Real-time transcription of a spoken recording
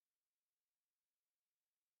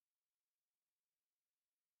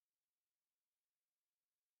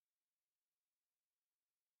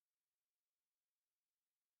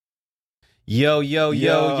Yo, yo,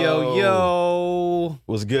 yo, yo, yo.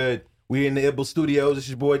 What's good? We in the Ibble Studios. It's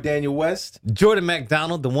your boy Daniel West. Jordan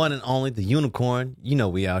McDonald, the one and only, the unicorn. You know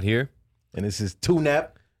we out here. And this is 2NAP.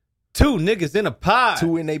 Two niggas in a pod.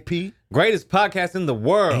 2NAP. Greatest podcast in the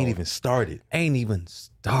world. Ain't even started.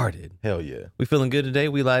 Hell yeah. We feeling good today.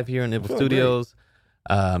 We live here in Ibble Studios.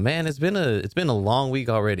 Man, it's been a long week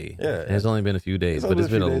already. Yeah. And it's only been a few days, but it's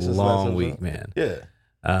been a long week, man. Yeah.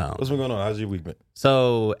 What's been going on? How's your week been?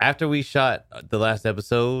 So after we shot the last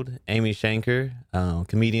episode, Amy Shanker,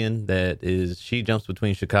 comedian she jumps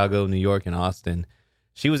between Chicago, New York, and Austin.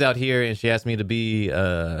 She was out here and she asked me to be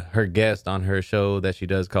her guest on her show that she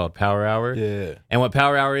does called Power Hour. Yeah. And what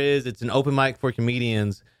Power Hour is, it's an open mic for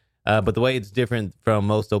comedians. But the way it's different from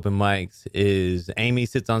most open mics is Amy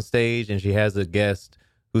sits on stage and she has a guest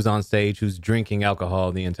who's on stage who's drinking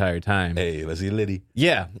alcohol the entire time. Hey, let's see Liddy.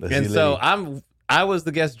 Yeah. I was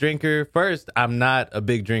the guest drinker. First, I'm not a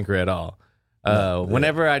big drinker at all.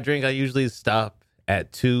 Whenever I drink, I usually stop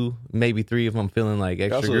at 2, maybe 3 if I'm feeling like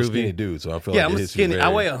extra also groovy. A skinny dude, so I feel like I'm skinny. I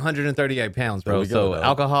weigh 138 pounds, bro. So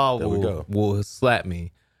alcohol will slap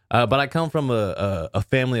me. But I come from a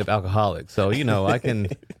family of alcoholics, so I can.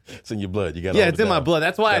 It's in your blood. You got. Yeah, it's in my blood.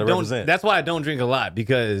 That's why I don't. Represent. That's why I don't drink a lot,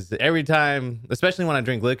 because every time, especially when I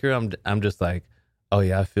drink liquor, I'm just like, oh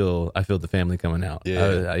yeah, I feel the family coming out.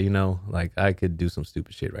 Yeah. Like I could do some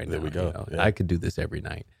stupid shit right now. There we go. Yeah. I could do this every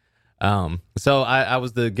night. So I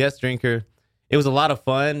was the guest drinker. It was a lot of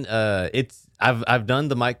fun. I've done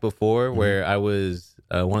the mic before where I was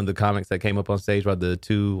one of the comics that came up on stage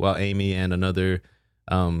while Amy and another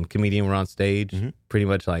comedian were on stage, pretty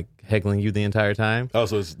much like heckling you the entire time. Oh,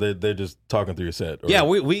 so they're just talking through your set. Or...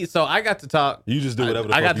 Yeah, so I got to talk. You just do whatever.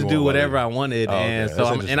 I got to do whatever I wanted, and so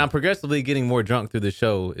I'm progressively getting more drunk through the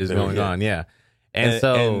show is going on. Yeah,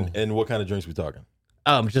 and what kind of drinks we talking?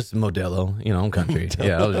 Just Modelo. I'm country.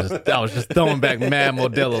 Yeah, I was just throwing back mad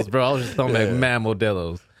Modelos, bro. I was just throwing back mad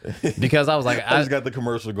Modelos. Because I was like, I just got the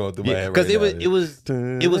commercial going through my head. Because it was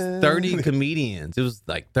 30 comedians. It was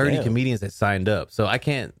like 30 comedians that signed up. So I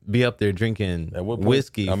can't be up there drinking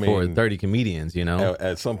whiskey for 30 comedians.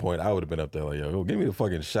 At some point, I would have been up there like, yo, give me a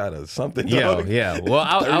fucking shot of something. Yeah. Well,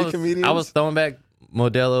 I was throwing back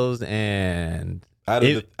Modelos, and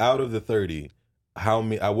out of the 30,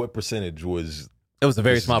 what percentage was? It was a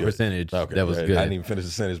very small percentage. Okay, that was good. I didn't even finish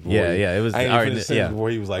the sentence before. It was. I didn't finish the sentence before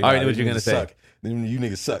he was like, I already knew what you're gonna say. Suck. You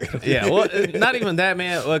niggas suck. Yeah, well, not even that,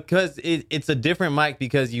 man. Because it's a different mic,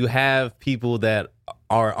 because you have people that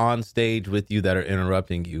are on stage with you that are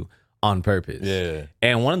interrupting you on purpose. Yeah.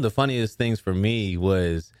 And one of the funniest things for me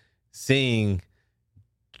was seeing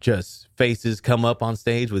just faces come up on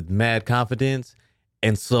stage with mad confidence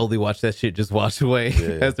and slowly watch that shit just wash away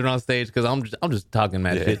as they're on stage, because I'm just talking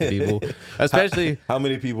mad shit to people. Especially how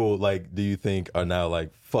many people do you think are now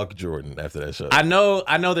like fuck Jordan after that show? I know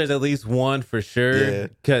there's at least one for sure,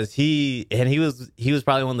 because he was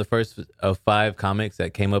probably one of the first of 5 comics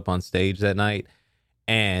that came up on stage that night,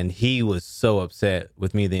 and he was so upset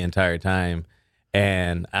with me the entire time.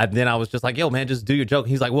 And then I was just like, yo, man, just do your joke.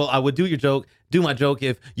 He's like, well, I would do my joke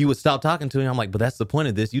if you would stop talking to me. I'm like, but that's the point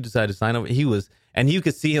of this. You decided to sign over. And you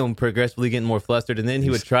could see him progressively getting more flustered. And then he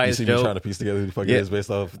would try his joke. Me trying to piece together who the fuck is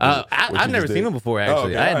based off. I've never seen him before,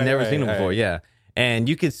 actually. I had never seen him before, yeah. And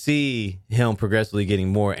you could see him progressively getting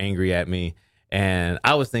more angry at me. And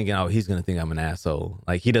I was thinking, oh, he's going to think I'm an asshole.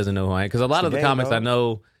 Like, he doesn't know who I am. Because a lot of the comics I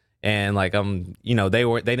know, and like,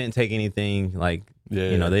 they didn't take anything, like,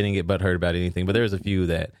 they didn't get butthurt about anything. But there was a few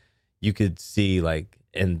that you could see, like,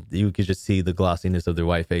 and you could just see the glossiness of their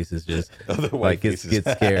white faces, just like get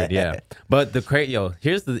scared. Yeah. But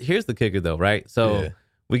here's the kicker though, right? So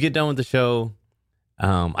we get done with the show.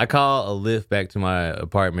 I call a Lyft back to my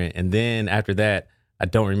apartment, and then after that, I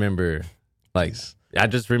don't remember. Like, I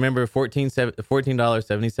just remember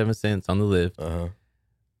 $14.77 on the Lyft.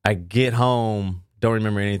 I get home, don't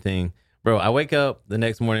remember anything, bro. I wake up the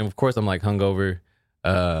next morning. Of course, I'm like hungover.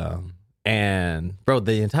 And bro,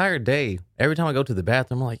 the entire day, every time I go to the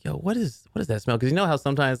bathroom, I'm like, yo, what is that smell? Because you know how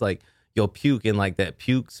sometimes like you'll puke and like that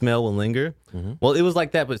puke smell will linger. Well, it was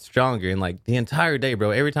like that, but stronger. And like the entire day,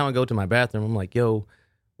 bro, every time I go to my bathroom, I'm like, yo,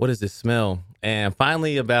 what is this smell? And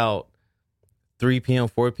finally, about 3 p.m.,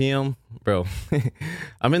 4 p.m., bro,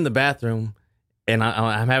 I'm in the bathroom and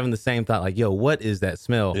I'm having the same thought, like, yo, what is that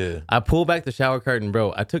smell? Yeah. I pull back the shower curtain,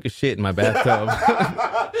 bro. I took a shit in my bathtub.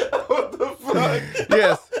 What the fuck?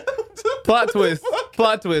 Yes. Plot twist,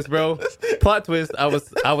 bro. Plot twist. I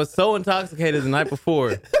was so intoxicated the night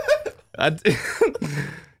before.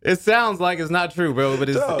 It sounds like it's not true, bro, but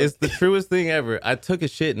it's the truest thing ever. I took a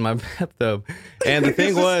shit in my bathtub, and the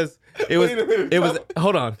thing was, it was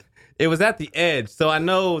hold on. It was at the edge. So I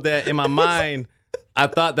know that in my mind, I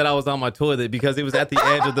thought that I was on my toilet because it was at the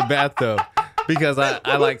edge of the bathtub. Because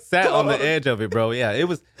I like sat on the edge of it, bro. Yeah,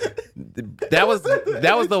 that was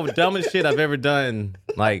the dumbest shit I've ever done,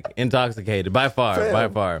 like intoxicated by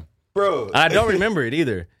far. Bro. I don't remember it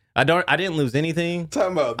either. I didn't lose anything.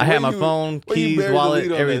 Time out. I had my phone, keys,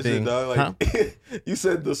 wallet, everything. Shit, like, you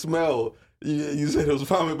said the smell. You said it was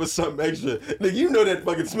vomit, but something extra. Nigga, you know that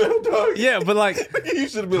fucking smell, dog. Yeah, but like, you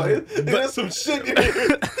should be like, there's some shit in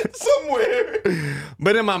here somewhere.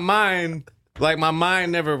 But in my mind, like my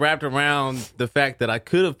mind never wrapped around the fact that I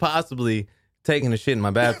could have possibly taken a shit in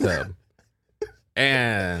my bathtub.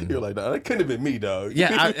 And you're like, dog, that couldn't have been me, dog.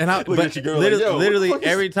 Yeah, but at your girl literally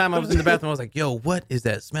every time I was in the bathroom, I was like, yo, what is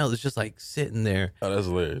that smell? It's just like sitting there. Oh, that's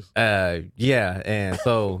hilarious. Yeah, and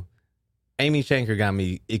so Amy Shanker got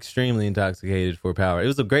me extremely intoxicated for Power. It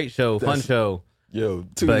was a great show, fun show. Yo,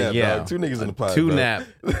 two nap, dog. Two niggas in the pod. Nap.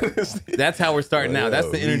 That's how we're starting now. That's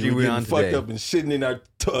the energy we're on today. Fucked up and shitting in our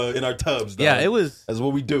tubs, dog. Yeah, it was. That's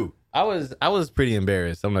what we do. I was pretty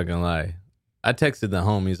embarrassed. I'm not gonna lie. I texted the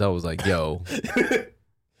homies. I was like, "Yo."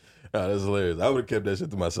 Oh, that's hilarious. I would have kept that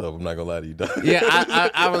shit to myself. I'm not gonna lie to you, dog. Yeah,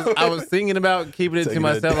 I was thinking about keeping it to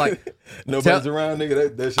myself. Like nobody's around,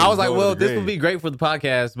 nigga. That shit I was like, well, this would be great for the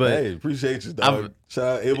podcast, but hey, appreciate you, dog.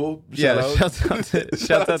 Shout out Ibble. Shout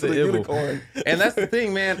out to Ibble. Unicorn. And that's the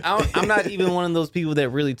thing, man. I'm not even one of those people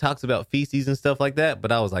that really talks about feces and stuff like that.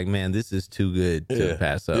 But I was like, man, this is too good to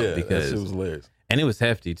pass up because that shit was hilarious. And it was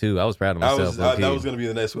hefty too. I was proud of myself. That was going to be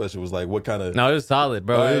the next question. Was like, what kind of? No, it was solid,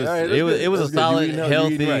 bro. It was a solid,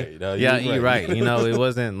 healthy. Eat right. You know, it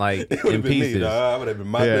wasn't like in pieces. Me, I would have been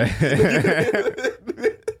mopping.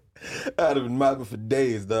 I'd have been mopping for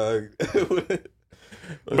days, dog.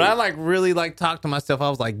 But I like really like talked to myself. I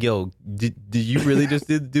was like, yo, did you really just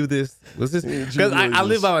do this? Was this because I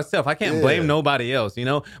live by myself? I can't blame nobody else, you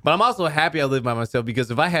know. But I'm also happy I live by myself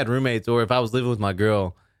because if I had roommates or if I was living with my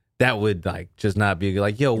girl, that would like just not be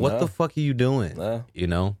like, yo, what the fuck are you doing? You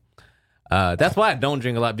know, that's why I don't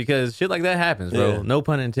drink a lot because shit like that happens, bro. Yeah. No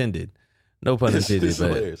pun intended. No pun intended.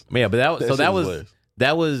 But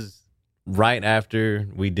that was right after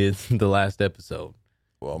we did the last episode.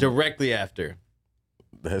 Well, directly after.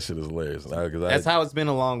 That shit is hilarious. That's how it's been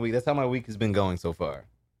a long week. That's how my week has been going so far.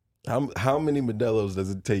 How many Modelo's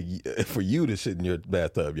does it take for you to shit in your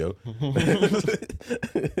bathtub, yo?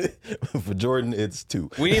 For Jordan, it's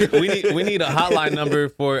 2. We need a hotline number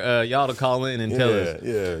for y'all to call in and tell us.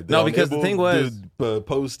 Yeah. No, because the thing was,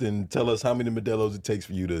 post and tell us how many Modelo's it takes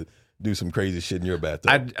for you to do some crazy shit in your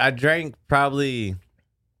bathtub. I drank probably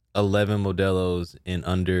 11 Modelo's in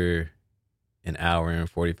under an hour and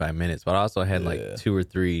 45 minutes, but I also had like 2 or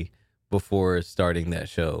 3 before starting that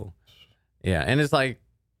show. Yeah, and it's like,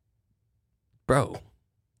 bro,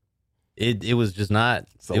 it was just not.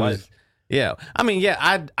 It was, yeah. I mean,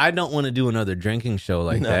 yeah, I don't want to do another drinking show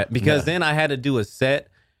like that because then I had to do a set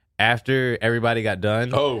after everybody got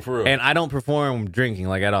done. Oh, for real. And I don't perform drinking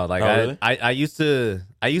like at all. Like really? I used to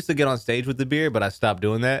get on stage with the beer, but I stopped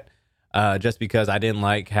doing that just because I didn't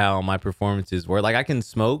like how my performances were. Like I can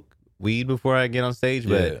smoke weed before I get on stage,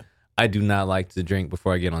 but I do not like to drink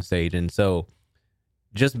before I get on stage. And so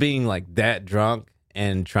just being like that drunk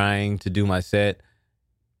and trying to do my set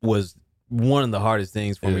was one of the hardest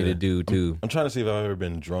things for me to do too. I'm trying to see if I've ever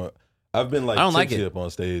been drunk. I've been like tipsy up on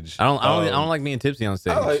stage. I don't like being tipsy on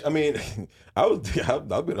stage. I've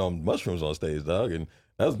been on mushrooms on stage, dog, and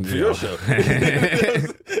that was for your show.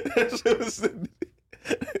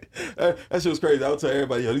 That shit was crazy. I would tell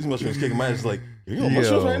everybody, yo, these mushrooms kicking my ass. It's like, you on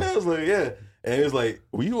mushrooms right now? It's like, yeah. And it was like,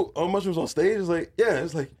 were you on mushrooms on stage? It's like, yeah.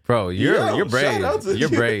 It's like, bro, you're brave. You're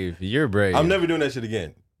brave. You're brave. I'm never doing that shit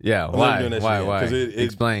again. Yeah. Why? Why? Because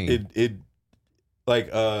Explain. It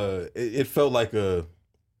felt like the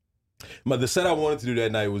set I wanted to do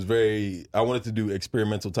that night was I wanted to do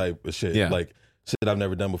experimental type of shit. Yeah. Like shit I've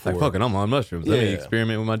never done before. Like, fucking, I'm on mushrooms. Let me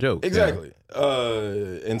experiment with my jokes. Exactly.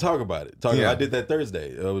 Yeah. And talk about it. I did that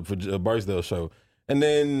Thursday for a Barksdale show. And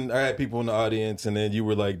then I had people in the audience, and then you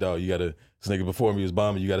were like, dog, you got to, this nigga before me was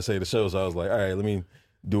bombing, you got to say the show. So I was like, all right, let me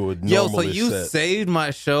do a normal so you set. Saved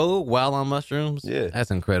my show while on mushrooms? Yeah. That's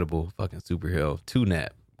incredible. Fucking superhero.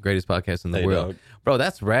 2Nap. Greatest podcast in the world. Dog. Bro,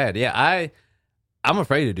 that's rad. Yeah, I'm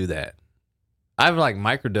afraid to do that. I've like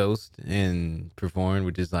microdosed and performed,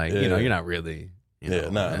 which is like, you know, you're not really. Nah.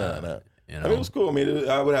 You know? I mean, it was cool. I mean,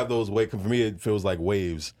 I would have those waves. For me, it feels like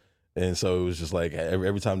waves. And so it was just like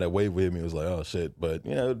every time that wave hit me, it was like, oh shit. But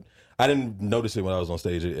you know, I didn't notice it when I was on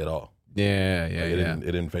stage at all. Yeah. It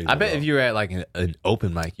didn't phase me. I bet if you were at like an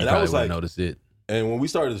open mic, you probably would notice it. And when we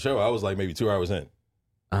started the show, I was like maybe 2 hours in.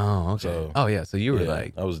 Oh, okay. So, yeah. So you were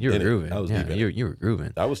you were grooving. I was deep in it. You were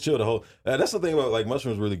grooving. I was chill the whole. That's the thing about like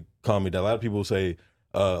mushrooms really calm me down. A lot of people say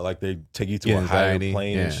like they take you to a higher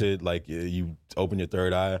plane and shit. Like you open your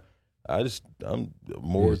third eye. I'm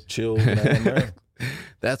more chill than I am now.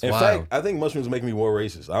 That's in wild. fact, I think mushrooms make me more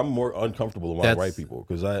racist. I'm more uncomfortable around white people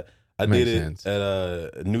because I did it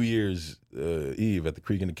at New Year's Eve at the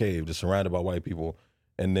Creek in the Cave, just surrounded by white people.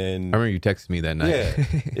 And then I remember you texted me that night.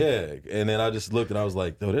 Yeah. And then I just looked and I was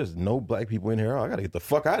like, "Oh, there's no black people in here. Oh, I gotta get the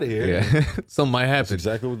fuck out of here." Yeah, something might happen. That's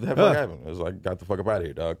exactly what the fuck happened. I was like, "Got the fuck up out of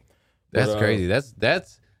here, dog." That's crazy. That's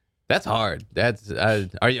hard.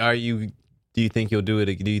 Are you? Do you think you'll do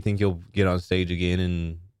it? Do you think you'll get on stage again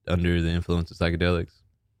and under the influence of psychedelics?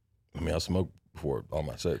 I mean, I smoked before all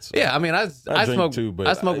my sets. So. Yeah, I mean, I smoked too, but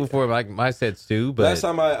I smoked before my sets too. But last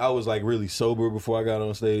time I was like really sober before I got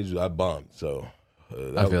on stage, I bombed. So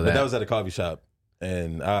I feel that. That was at a coffee shop,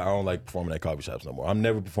 and I don't like performing at coffee shops no more. I'm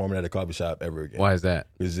never performing at a coffee shop ever again. Why is that?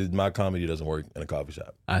 Because my comedy doesn't work in a coffee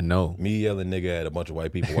shop. I know. Me yelling nigga at a bunch of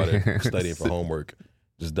white people while they're studying for homework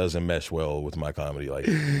just doesn't mesh well with my comedy. Like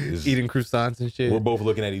eating croissants and shit. We're both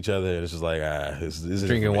looking at each other, and it's just like this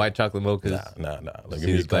drinking white chocolate mochas. Nah. Like, give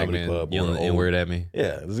me a comedy club yelling the N-word at me.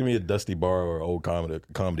 Yeah, this is gonna be a dusty bar or old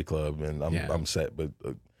comedy club, and I'm set. But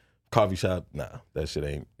coffee shop, nah, that shit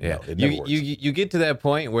ain't. Yeah, no, it never works. You get to that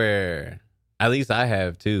point where, at least I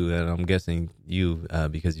have too, and I'm guessing you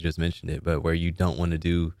because you just mentioned it, but where you don't want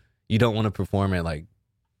to perform at like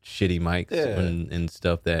shitty mics and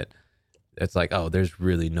stuff that's like, oh, there's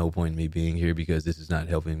really no point in me being here because this is not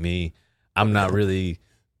helping me. I'm not really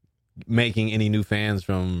making any new fans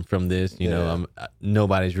from this. You know,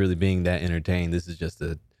 nobody's really being that entertained. This is just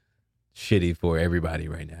a shitty for everybody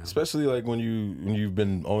right now. Especially like when you've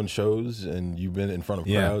been on shows and you've been in front of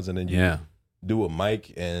crowds and then you do a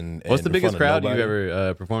mic and what's the biggest crowd you've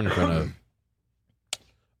ever performed in front of?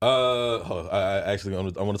 I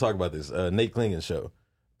want to talk about this. Nate Klingen's show.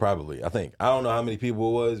 Probably, I think. I don't know how many people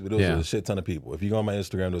it was, but it was a shit ton of people. If you go on my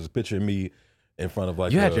Instagram, there's a picture of me in front of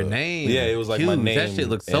like... You had your name. Yeah, it was like huge. My name. That shit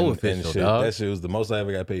looked so official, dog. That shit was the most I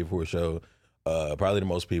ever got paid for a show. Probably the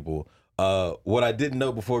most people. What I didn't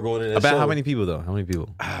know before going in that show... How many people, though? How many people?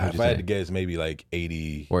 If I had to guess, maybe like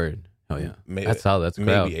 80... Word. Oh, yeah. That's solid. That's a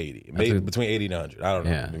crowd. Maybe 80. Maybe between 80 and 100. I don't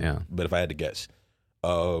know. Yeah. But if I had to guess.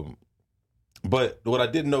 But what I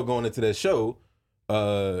didn't know going into that show...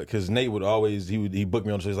 because Nate would always he booked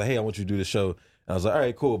me on the show. He's like, "Hey, I want you to do the show." And I was like, "All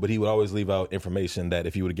right, cool." But he would always leave out information that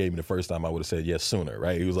if he would have gave me the first time, I would have said yes sooner.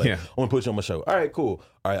 Right? He was like, "I want to put you on my show." All right, cool.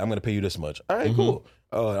 All right, I'm gonna pay you this much. All right, cool.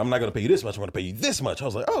 I'm not gonna pay you this much. I'm gonna pay you this much. I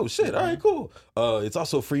was like, "Oh shit! All right, cool." It's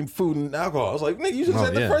also free food and alcohol. I was like, "Nigga, you should have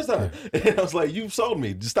said the first time." And I was like, "You sold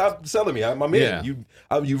me. Just stop selling me. I'm in.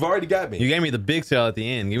 You've already got me." You gave me the big sale at the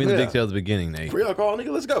end. Give me the big sale at the beginning, Nate. Free alcohol,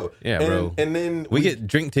 nigga. Let's go. Yeah, bro. And then we get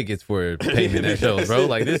drink tickets for payment at shows, bro.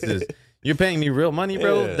 Like this is. You're paying me real money,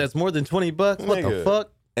 bro? Yeah. That's more than $20? What the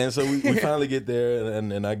fuck? And so we finally get there,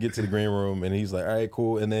 and I get to the green room, and he's like, all right,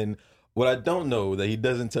 cool. And then what I don't know that he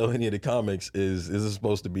doesn't tell any of the comics is this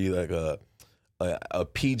supposed to be like a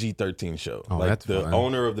PG-13 show. Oh, like that's the fun.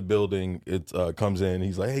 owner of the building comes in,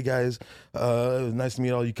 he's like, hey, guys, nice to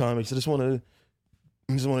meet all you comics. I just want to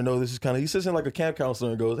know this is kind of, he sits in like a camp counselor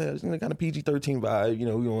and goes, hey, it's kind of PG-13 vibe, you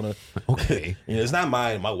know, we want to, okay. It's not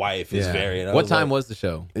mine, my wife is very. What time was the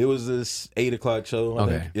show? It was this 8:00 show, I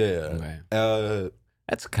think. Yeah. Okay.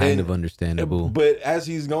 That's kind of understandable. But as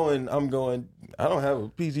he's going, I'm going, I don't have a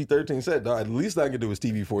PG-13 set, dog. At least I can do is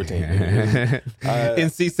TV-14.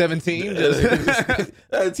 NC-17?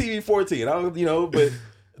 TV-14, but...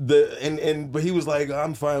 But he was like,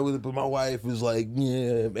 I'm fine with it, but my wife was like,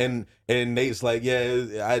 yeah, and Nate's like,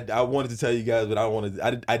 yeah, I wanted to tell you guys, but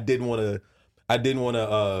I didn't want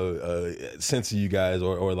to censor you guys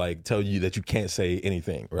or like tell you that you can't say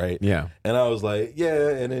anything, right? Yeah. And I was like, yeah,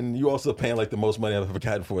 and then you also paying like the most money I've ever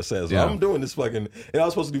gotten for a set. So I'm doing this fucking, and I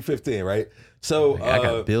was supposed to do 15, right? So I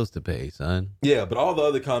got bills to pay, son. Yeah, but all the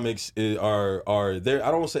other comics are there.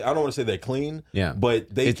 I don't want to say they're clean. Yeah, but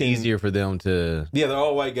it's easier for them to. Yeah, they're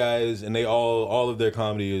all white guys, and they all of their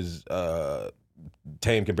comedy is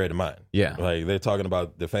tame compared to mine. Yeah, like they're talking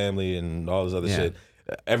about their family and all this other shit.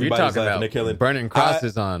 Everybody's You're talking laughing. About they're killing. Burning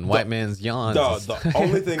crosses on white man's yawns. The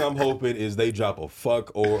only thing I'm hoping is they drop a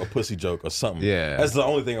fuck or a pussy joke or something. Yeah, that's the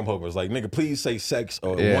only thing I'm hoping. It's like, nigga, please say sex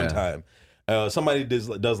or one time. Somebody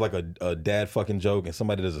does like a dad fucking joke and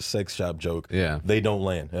somebody does a sex shop joke. Yeah, they don't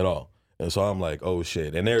land at all. And so I'm like, oh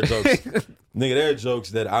shit. And there are jokes, nigga, there are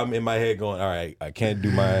jokes that I'm in my head going, all right, I can't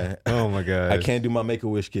do my, oh my god, I can't do my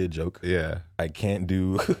Make-A-Wish kid joke. Yeah, I can't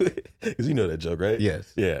do, because you know that joke, right?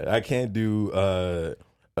 Yes. Yeah, I can't do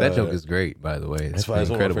That joke is great, by the way. That's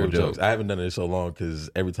an incredible joke. Jokes. I haven't done it in so long because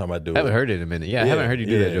every time I do I haven't heard it in a minute. Yeah, I haven't heard you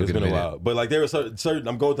do that joke in a minute. It's been a while. But like there were certain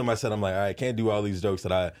I'm going through my set. I'm like, all right, I can't do all these jokes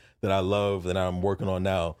that I love that I'm working on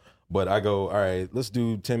now. But I go, all right, let's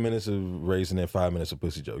do 10 minutes of race and then 5 minutes of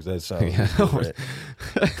pussy jokes. That sounds good, right?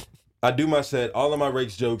 I do my set. All my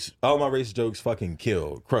race jokes fucking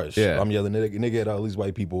kill, crush. Yeah. I'm yelling nigga at all these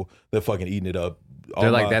white people. They're fucking eating it up. They're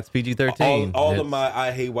like, that's PG-13. All of my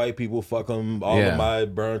I hate white people, fuck them. All of my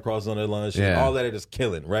burn crosses on their lunch. All that are just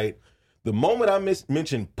killing, right? The moment I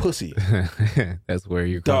mentioned pussy, that's where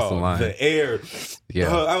you cross the line. The air.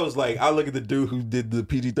 Yeah. I was like, I look at the dude who did the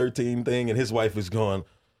PG-13 thing, and his wife is going.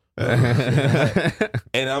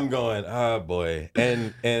 And I'm going, boy,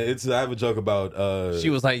 and it's I have a joke about. She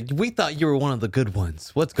was like, "We thought you were one of the good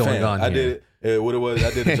ones. What's going on here?" I did it. What it was,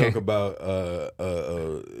 I did a joke about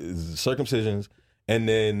circumcisions, and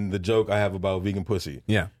then the joke I have about vegan pussy.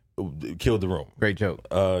 Yeah, killed the room. Great joke.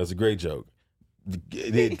 It's a great joke.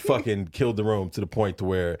 It fucking killed the room to the point to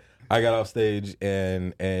where I got off stage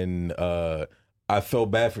and I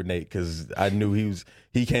felt bad for Nate because I knew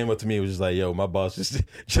he came up to me and was just like, yo, my boss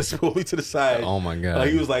just pulled me to the side. Oh my God.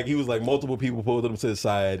 Like he was like multiple people pulled him to the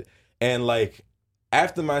side. And like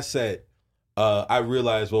after my set, I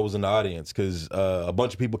realized what was in the audience because a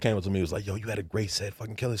bunch of people came up to me and was like, yo, you had a great set,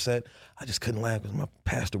 fucking killer set. I just couldn't laugh because my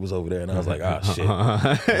pastor was over there. And I was like,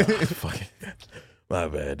 shit. Fucking, my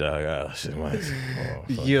bad, dog. Oh, shit.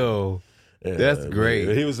 Yo. Yeah, that's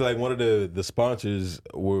great. He was like one of the sponsors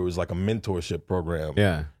where it was like a mentorship program.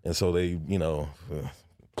 Yeah. And so they,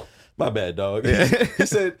 my bad, dog. Yeah. He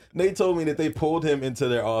said, Nate told me that they pulled him into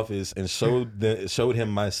their office and showed him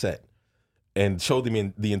my set and showed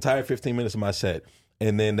him the entire 15 minutes of my set.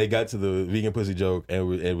 And then they got to the vegan pussy joke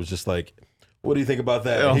and it was just like, what do you think about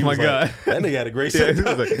that? Oh my God. Like, that nigga had a great set.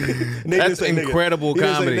 Yeah, like, that's incredible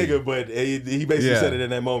comedy. He didn't say nigga, but he basically said it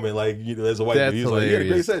in that moment, like, as a white dude. He was like, you had a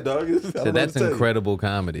great set, dog. So that's incredible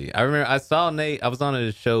comedy. I remember I saw Nate, I was on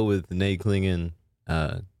a show with Nate Klingon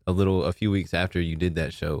a few weeks after you did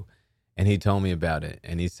that show, and he told me about it.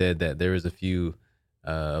 And he said that there was a few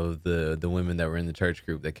of the women that were in the church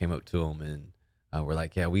group that came up to him and we're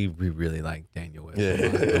like, yeah, we really like Daniel West. Yeah.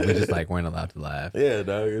 But we just like weren't allowed to laugh. Yeah,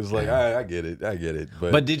 dog. It was like, I get it.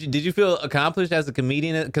 But did you feel accomplished as a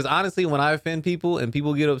comedian? Because honestly, when I offend people and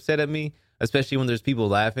people get upset at me, especially when there's people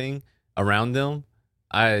laughing around them,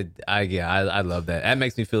 I love that. That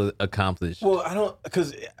makes me feel accomplished. Well, I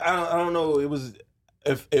don't know. It was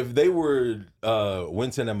if they were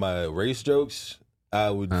wincing at my race jokes, I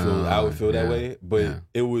would feel that way. But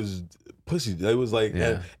it was pussy. It was like,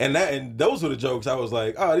 and those were the jokes. I was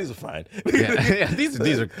like, oh, these are fine. These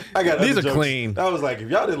are clean. I was like, if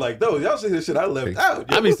y'all didn't like those, y'all see this shit I left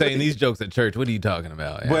out. I be saying these jokes at church. What are you talking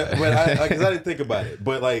about? But I didn't think about it.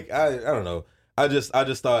 But like, I don't know. I just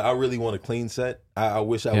thought I really want a clean set. I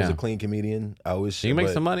wish I was a clean comedian. I wish you can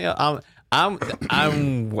make some money. I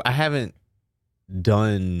haven't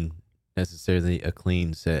done necessarily a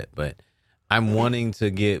clean set, but I'm wanting to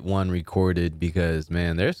get one recorded because,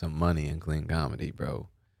 man, there's some money in clean comedy, bro.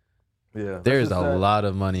 Yeah, there's a lot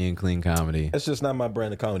of money in clean comedy. It's just not my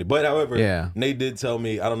brand of comedy. But however, Nate did tell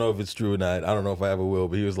me, I don't know if it's true or not. I don't know if I ever will.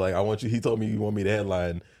 But he was like, he told me you want me to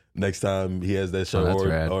headline next time he has that show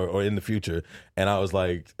or in the future. And I was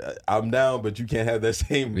like, I'm down, but you can't have that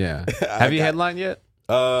same. Yeah. Have you headlined yet?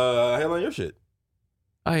 I headlined your shit.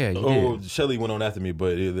 Oh yeah, you did. Shelly went on after me,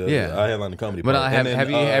 but I headlined the comedy. But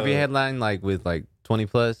have you headlined like with like 20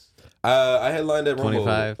 plus? I headlined at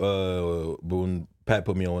 25. When Pat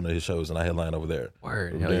put me on one of his shows, and I headlined over there.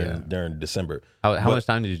 During December. How much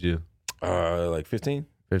time did you do? Like 15.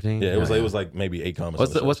 15. Yeah, it was like maybe 8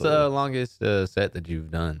 comments. What's the longest set that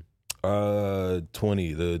you've done?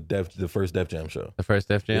 20. The first Def Jam show. The first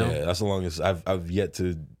Def Jam. Yeah, that's the longest. I've yet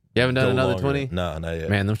to. You haven't done another 20? Nah, not yet.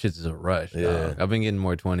 Man, them shits is a rush. Yeah, dog. I've been getting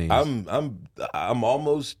more 20s. I'm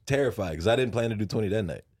almost terrified because I didn't plan to do 20 that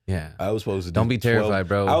night. Yeah, I was supposed to. Don't be terrified, 12,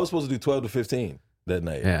 bro. I was supposed to do 12 to 15 that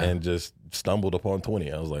night, and just stumbled upon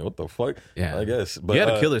 20. I was like, what the fuck? Yeah, I guess. But you had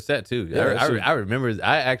a killer set too. Yeah, I remember.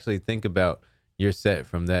 I actually think about your set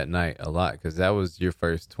from that night a lot because that was your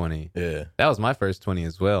first 20. Yeah, that was my first 20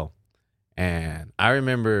 as well. And I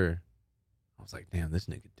remember, I was like, damn, this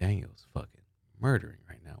nigga Daniel's fucking murdering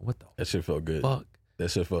right now. What the that shit felt good. Fuck. That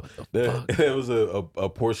shit felt. There was a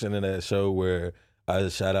portion in that show where I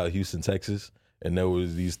shout out Houston, Texas, and there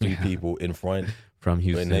was these 3 people in front from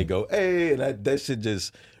Houston, and they go, "Hey," and that shit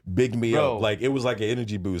just bigged me up. Like it was like an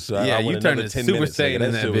energy boost. So I you turned it 10 Super Saiyan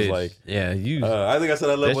in that bitch. Was like, I think I said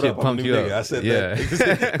I love what up. I'm a new nigga. I said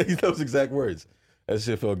that. Those exact words. That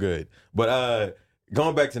shit felt good. But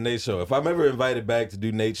going back to Nate's show, if I'm ever invited back to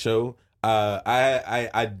do Nate's show,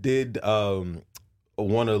 I did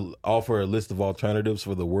want to offer a list of alternatives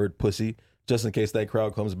for the word pussy, just in case that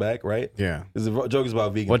crowd comes back, right? Yeah. Because the joke is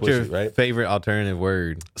about vegan What's pussy, your right? favorite alternative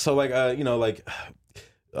word? So like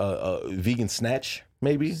vegan snatch,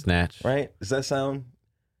 maybe? Snatch. Right? Does that sound?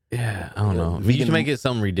 Yeah, I don't know. Vegan, you should make it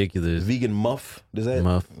something ridiculous. Vegan muff. Does that?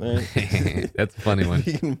 Muff. Right? That's a funny one.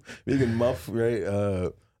 Vegan muff,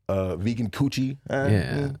 right? Vegan coochie.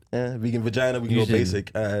 Vegan vagina. We can go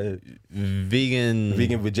basic. Vegan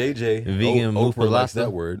vajayjay. Vegan Oprah likes mufalasa.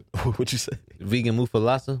 that word. What'd you say? Vegan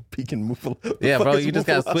mufalasa. Vegan mufalasa. Yeah, bro, you just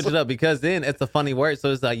gotta switch it up because then it's a funny word.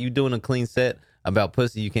 So it's like you doing a clean set about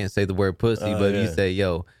pussy. You can't say the word pussy, but if you say,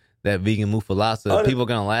 yo, that vegan mufalasa, people are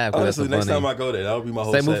gonna laugh. Honestly, that's next time I go there, that'll be my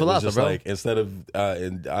whole say set. mufalasa, Just bro. like instead of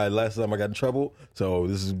last time I got in trouble, so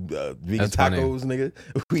this is vegan That's tacos, nigga.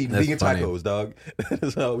 We eat vegan funny. tacos, dog.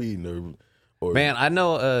 That's how we eating. Man, I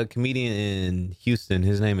know a comedian in Houston.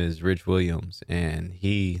 His name is Rich Williams, and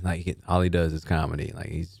all he does is comedy. Like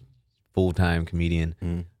he's full-time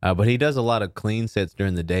comedian, but he does a lot of clean sets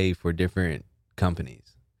during the day for different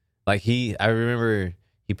companies. Like I remember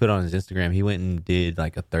he put on his Instagram, he went and did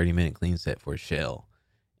like a 30-minute clean set for Shell,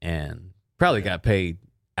 and probably got paid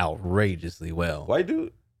outrageously well. White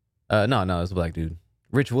dude? No, it's a black dude.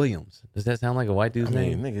 Rich Williams. Does that sound like a white dude's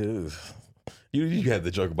name? Nigga. You had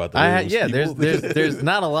the joke about the Williams people. There's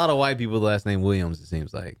not a lot of white people with the last name Williams. It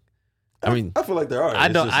seems like. I mean, I feel like there are. I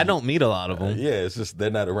don't meet a lot of them. Yeah, it's just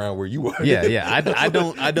they're not around where you are. Yeah. I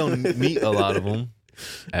don't meet a lot of them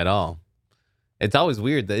at all. It's always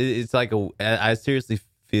weird. It's like I seriously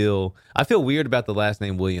feel weird about the last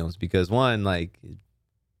name Williams because one, like,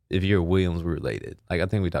 if you're Williams, we're related. Like I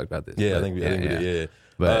think we talked about this. Yeah, but, I think we did.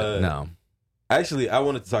 But no. Actually, I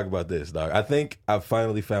wanted to talk about this, dog. I think I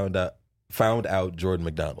finally found out Jordan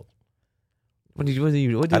McDonald. I think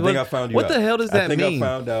I found you out. What the hell does that mean? I think I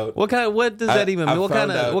found out. What does that even mean? What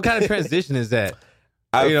kind of transition is that?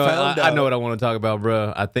 I know what I want to talk about,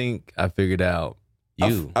 bro. I think I figured out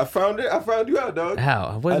you. I found you out, dog.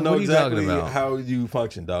 How? I know what are you exactly talking about? how you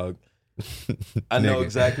function, dog. I know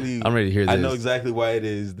exactly. I'm ready to hear this. I know exactly why it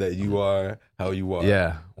is that you are how you are.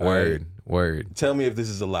 Yeah. Word. Tell me if this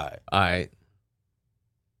is a lie. All right.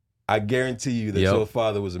 I guarantee you that your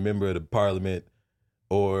father was a member of the Parliament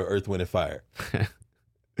or Earth, Wind, and Fire.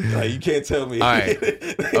 Like, you can't tell me. All right.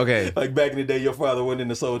 Okay. Like back in the day, your father went in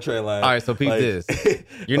the Soul Train line. All right. So peep this.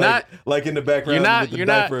 You're like, not like in the background. You're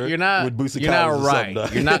not right.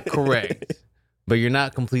 You're not correct. But you're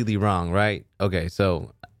not completely wrong, right? Okay.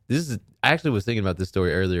 So I actually was thinking about this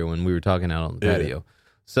story earlier when we were talking out on the patio.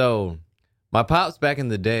 So my pops back in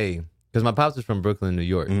the day, because my pops is from Brooklyn, New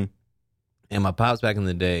York, and my pops back in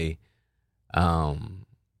the day,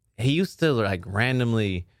 he used to like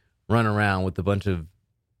randomly run around with a bunch of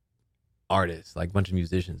artists, like a bunch of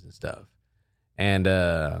musicians and stuff. And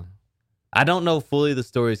I don't know fully the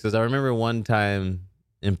stories because I remember one time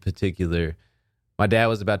in particular, my dad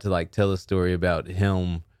was about to like tell a story about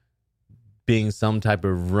him being some type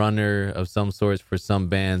of runner of some sorts for some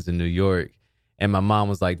bands in New York. And my mom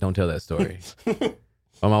was like, don't tell that story.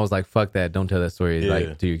 My mom was like, fuck that. Don't tell that story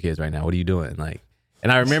like to your kids right now. What are you doing? Like,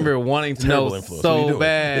 and I remember wanting to know so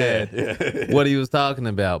bad what he was talking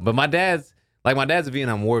about. But my dad's a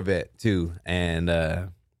Vietnam War vet too.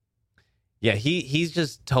 And he's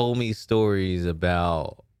just told me stories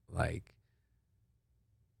about like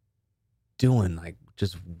doing like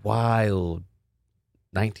just wild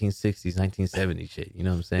 1960s, 1970s shit. You know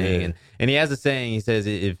what I'm saying? Yeah. And he has a saying. He says,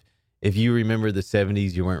 if you remember the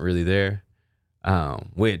 70s, you weren't really there.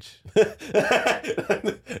 Which,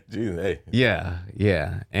 Jeez, hey.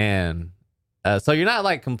 Yeah. And so you're not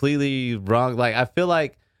like completely wrong. Like, I feel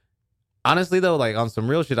like, honestly though, like on some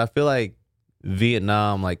real shit, I feel like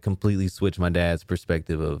Vietnam like completely switched my dad's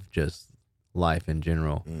perspective of just life in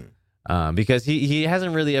general. Because he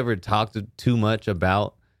hasn't really ever talked too much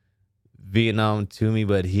about Vietnam to me,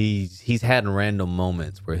 but he's had random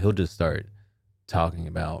moments where he'll just start talking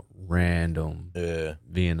about random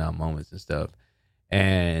Vietnam moments and stuff.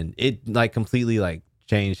 And it like completely like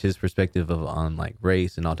changed his perspective on like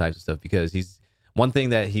race and all types of stuff, because he's one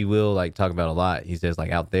thing that he will like talk about a lot. He says like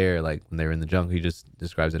out there, like when they're in the jungle, he just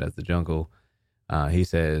describes it as the jungle. He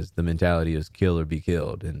says the mentality is kill or be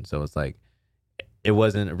killed. And so it's like, it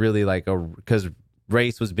wasn't really like because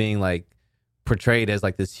race was being like portrayed as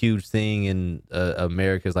like this huge thing in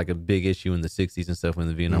America's like a big issue in the 60s and stuff when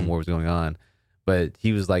the Vietnam War was going on. But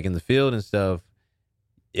he was like in the field and stuff.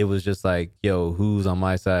 It was just like, yo, who's on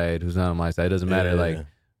my side? Who's not on my side? It doesn't matter like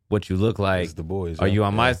what you look like. It's the boys. Are you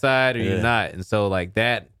on my side or you're not? And so like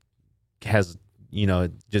that has,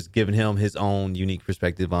 just given him his own unique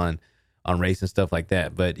perspective on on race and stuff like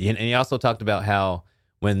that. But and he also talked about how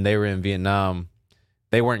when they were in Vietnam,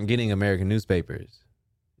 they weren't getting American newspapers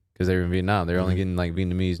because they were in Vietnam. They were only getting like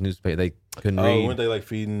Vietnamese newspaper. They couldn't read. Weren't they like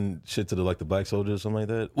feeding shit to the black soldiers or something like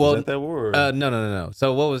that? Well, was that war? Or? No.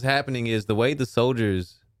 So what was happening is the way the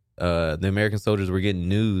soldiers, the American soldiers, were getting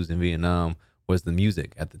news in Vietnam was the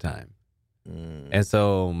music at the time. And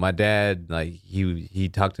so my dad, like he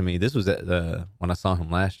talked to me. This was when I saw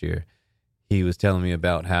him last year. He was telling me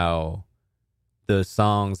about how the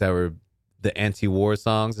songs that were the anti-war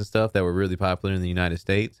songs and stuff that were really popular in the United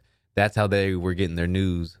States, that's how they were getting their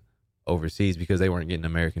news overseas because they weren't getting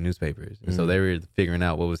American newspapers. And so they were figuring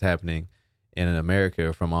out what was happening in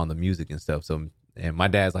America from all the music and stuff. So, and my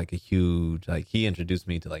dad's like a huge, like he introduced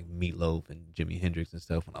me to like Meatloaf and Jimi Hendrix and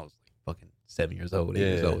stuff when I was like fucking 7 years old, 8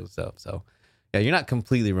 years old and stuff. So yeah, you're not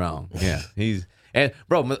completely wrong. Yeah. And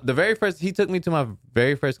bro, he took me to my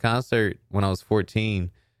very first concert when I was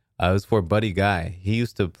 14. It was for Buddy Guy. He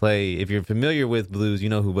used to play, if you're familiar with blues, you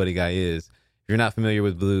know who Buddy Guy is. If you're not familiar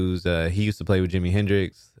with blues, he used to play with Jimi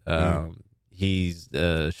Hendrix. He's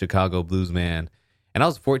a Chicago blues man. And I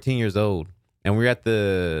was 14 years old. And we were at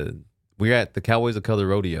the Cowboys of Color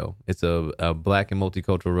Rodeo. It's a black and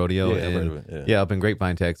multicultural rodeo. Yeah, I've heard of it. Yeah, up in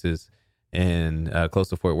Grapevine, Texas, and close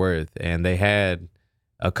to Fort Worth. And they had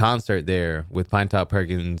a concert there with Pine Top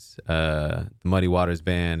Perkins, the Muddy Waters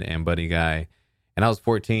Band, and Buddy Guy. And I was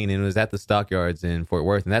 14, and it was at the Stockyards in Fort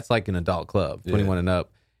Worth, and that's like an adult club, 21 and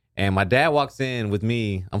up. And my dad walks in with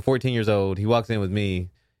me. I'm 14 years old. He walks in with me.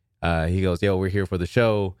 He goes, "Yo, we're here for the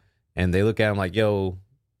show." And they look at him like, "Yo,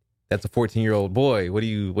 that's a 14-year-old boy. What are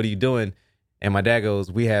you doing?" And my dad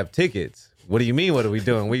goes, "We have tickets." "What do you mean? What are we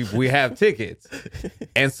doing? We have tickets."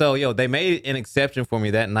 And so, they made an exception for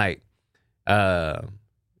me that night.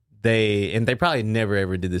 They probably never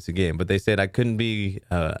ever did this again, but they said I couldn't be,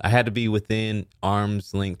 I had to be within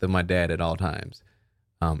arm's length of my dad at all times,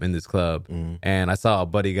 in this club. And I saw a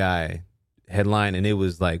Buddy Guy headline, and it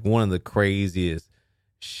was like one of the craziest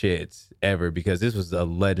shits ever because this was a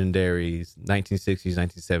legendary 1960s,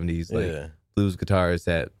 1970s, blues guitarist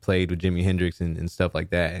that played with Jimi Hendrix and stuff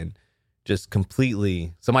like that. And just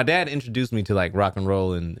completely, so my dad introduced me to like rock and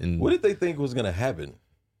roll and what did they think was going to happen?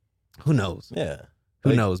 Who knows? Yeah.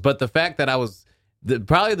 Who knows? But the fact that I was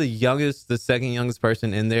probably the second youngest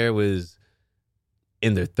person in there was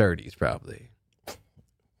in their 30s, probably.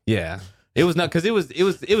 Yeah, it was not because it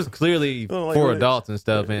was clearly for adults and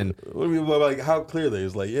stuff. And what do you mean, like how clearly?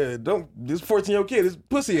 It's like, this 14-year-old kid, there's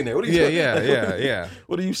pussy in there. What are you doing? Yeah.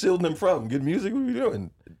 What are you shielding them from? Good music? What are you doing?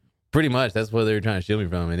 Pretty much, that's what they were trying to shield me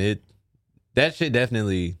from, and that shit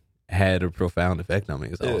definitely had a profound effect on me.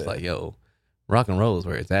 Because I was like, yo, rock and roll is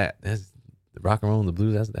where it's at. That's the rock and roll and the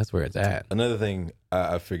blues. That's where it's at. Another thing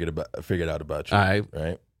I figured out about you. All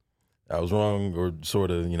right. I was wrong or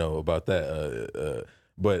sort of, about that.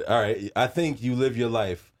 But all right, I think you live your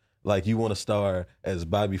life like you want to star as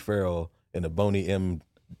Bobby Farrell in a Boney M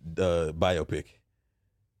biopic.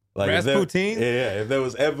 Like Rasputin? If there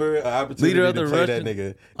was ever an opportunity to play that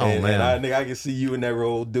nigga, and I can see you in that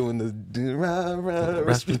role doing the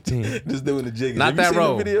Rasputin, just doing the jig. Not that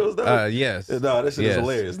role. The videos though? Yes. No, that shit is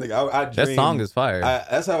hilarious. Nigga, I dream, that song is fire.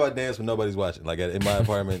 That's how I dance when nobody's watching. Like in my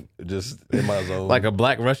apartment, just in my zone. Like a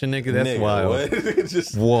black Russian nigga. That's wild.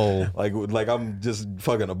 Just whoa. Like I'm just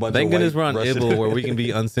fucking a bunch. Thank of goodness we're on Russian Ibble where we can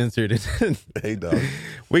be uncensored. Hey dog,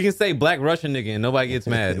 we can say black Russian nigga and nobody gets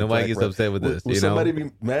mad. Nobody gets upset with this. Will somebody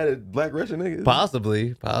be mad at black Russian niggas?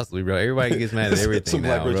 Possibly, bro. Everybody gets mad at everything Some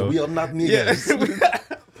now, black bro. We are not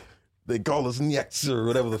niggas. They call us nyaks or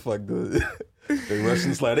whatever the fuck. The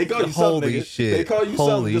Russian slang. They call you something. Holy shit. They call you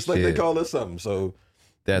something just like they shit. call us something. So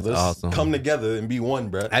that's let's awesome. come together and be one,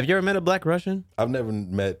 bro. Have you ever met a black Russian? I've never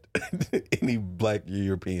met any black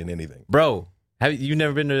European anything. Bro, have you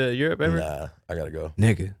never been to Europe ever? Nah, I gotta go.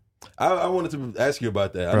 Nigga. I wanted to ask you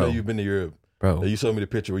about that. Bro. I know you've been to Europe. Bro. You showed me the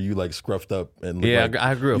picture where you like scruffed up and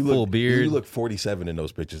I grew a full beard. You look 47 in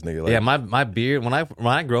those pictures, nigga. Like, yeah, my beard, when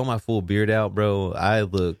I grow my full beard out, bro, I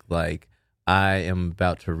look like I am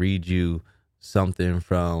about to read you something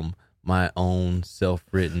from my own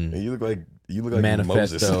self-written you look like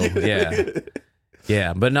manifesto. Moses.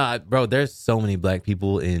 Yeah. But no, bro, there's so many black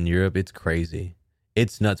people in Europe. It's crazy.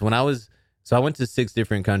 It's nuts. I went to 6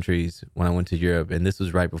 different countries when I went to Europe, and this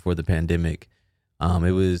was right before the pandemic.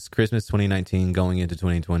 It was Christmas 2019 going into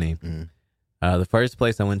 2020. The first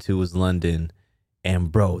place I went to was London,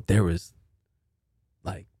 and bro, there was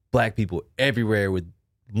like black people everywhere with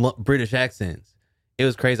British accents. It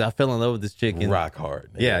was crazy. I fell in love with this chick. Rock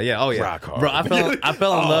hard. Yeah. Oh yeah. Rock hard. Bro, I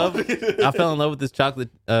fell in love. I fell in love with this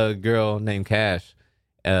chocolate girl named Cash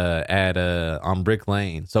on Brick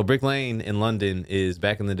Lane. So Brick Lane in London is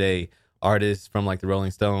back in the day artists from like the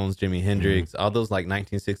Rolling Stones, Jimi Hendrix, all those like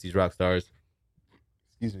 1960s rock stars.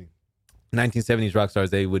 Excuse me. 1970s rock stars,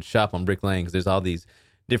 they would shop on Brick Lane because there's all these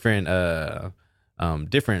different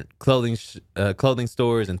different clothing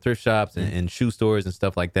stores and thrift shops and shoe stores and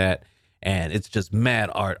stuff like that. And it's just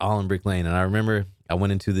mad art all in Brick Lane. And I remember I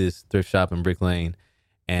went into this thrift shop in Brick Lane,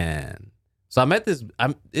 and so I met this.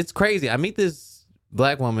 It's crazy. I meet this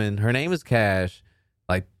black woman. Her name is Cash.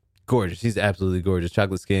 Like, gorgeous. She's absolutely gorgeous.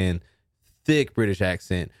 Chocolate skin, thick British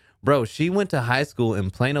accent. Bro, she went to high school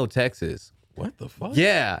in Plano, Texas. What the fuck?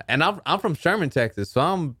 Yeah, and I'm from Sherman, Texas, so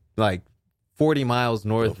I'm like 40 miles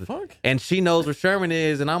north. The fuck? And she knows where Sherman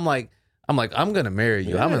is, and I'm like, I'm gonna marry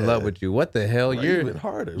you. Yeah. I'm in love with you. What the hell? Well, you're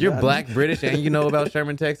harder. You're Black British, and you know about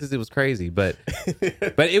Sherman, Texas. It was crazy, but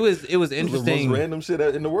it was interesting. The most random shit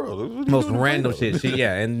in the world. Most random shit.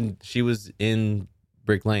 And she was in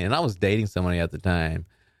Brick Lane, and I was dating somebody at the time,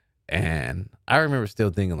 and I remember still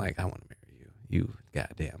thinking like, I want to marry you. You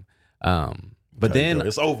goddamn. But then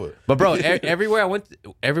it's over. But bro, everywhere I went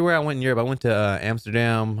in Europe. I went to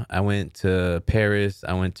Amsterdam. I went to Paris.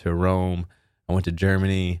 I went to Rome. I went to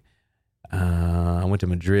Germany. I went to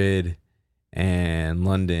Madrid and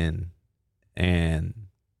London, and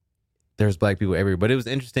there's black people everywhere. But it was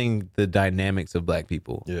interesting, the dynamics of black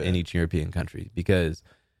people in each European country, because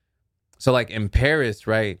so like in Paris,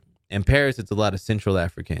 right? In Paris, it's a lot of Central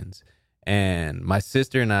Africans. And my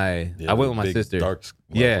sister and I went with my sister. Dark,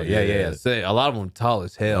 yeah. So a lot of them tall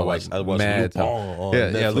as hell. I watched mad Lupin tall.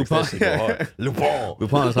 Lupin.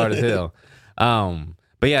 Lupin is hard as hell.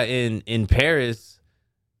 But yeah, in Paris,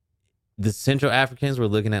 the Central Africans were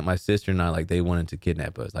looking at my sister and I like they wanted to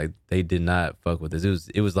kidnap us. Like they did not fuck with us.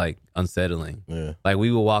 It was like unsettling. Yeah. Like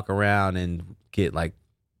we would walk around and get like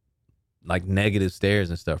negative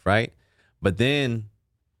stares and stuff, right? But then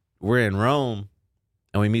we're in Rome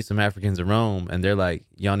and we meet some Africans in Rome, and they're like,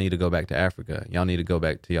 y'all need to go back to Africa. Y'all need to go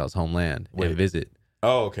back to y'all's homeland and visit.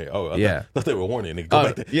 Oh, okay. Oh, I thought they were warning. Nigga, go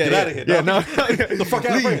back there. Get out of here. Yeah, no. The fuck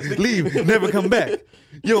out of France. Leave. Never come back.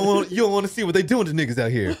 You don't want to see what they doing to niggas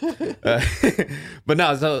out here. But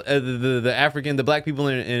no, so the black people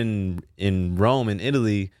in Rome and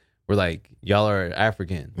Italy were like, y'all are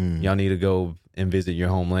African. Y'all need to go and visit your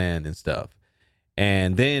homeland and stuff.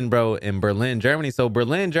 And then, bro, in Berlin, Germany. So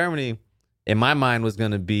Berlin, Germany, in my mind was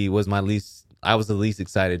I was the least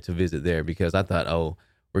excited to visit there, because I thought, oh,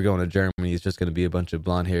 we're going to Germany. It's just going to be a bunch of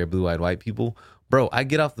blonde hair, blue-eyed white people. Bro, I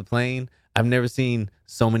get off the plane. I've never seen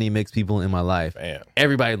so many mixed people in my life. Damn.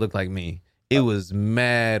 Everybody looked like me. It was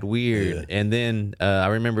mad weird. Yeah. And then I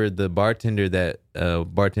remember the bartender that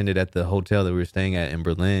bartended at the hotel that we were staying at in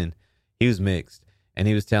Berlin. He was mixed. And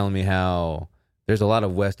he was telling me how there's a lot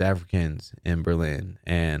of West Africans in Berlin.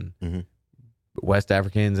 And West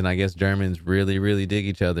Africans and I guess Germans really, really dig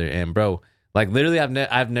each other. And bro, like literally,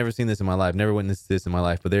 I've never seen this in my life, never witnessed this in my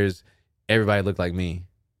life. But everybody looked like me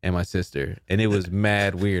and my sister, and it was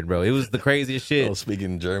mad weird, bro. It was the craziest shit. Oh,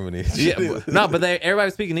 speaking Germany, but everybody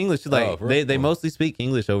was speaking English. Like they mostly speak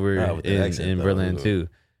English over in Berlin too.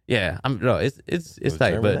 Yeah, it's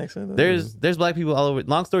tight. But accent, there's black people all over.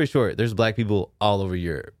 Long story short, there's black people all over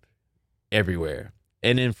Europe, everywhere,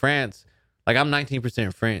 and in France. Like I'm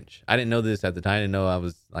 19% French. I didn't know this at the time. I didn't know I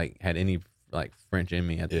was like had any like French in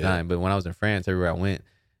me at the time. But when I was in France, everywhere I went,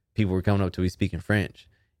 people were coming up to me speaking French,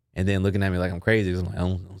 and then looking at me like I'm crazy. I'm like, I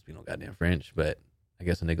don't speak no goddamn French, but I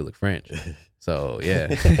guess a nigga look French. So yeah.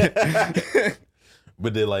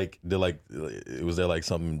 But was there like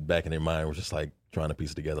something back in their mind was just like trying to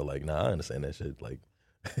piece it together? Like, nah, I understand that shit. Like,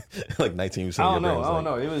 like 19%. I don't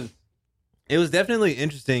know. It was definitely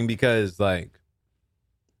interesting because like,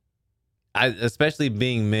 especially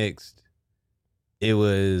being mixed, it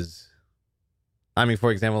was. I mean,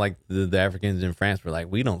 for example, like the Africans in France were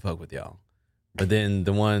like, we don't fuck with y'all, but then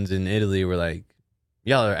the ones in Italy were like,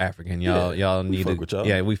 y'all are African, y'all need to, with y'all.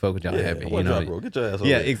 Yeah, we fuck with y'all heavy, you know. Bro, get your ass over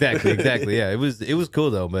yeah, there. exactly. Yeah, it was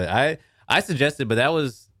cool though, but I suggested, but that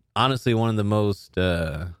was honestly one of the most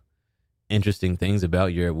interesting things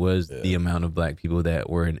about Europe was the amount of black people that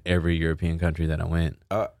were in every European country that I went.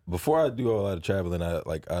 Before I do a lot of traveling out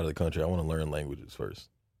of the country, I want to learn languages first.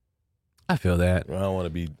 I feel that. I don't want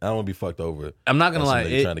to be fucked over. I'm not gonna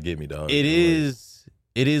lie. Trying to get me, dog. It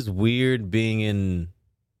is weird being in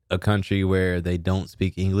a country where they don't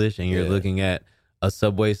speak English and you're looking at a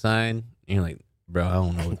subway sign and you're like, bro, I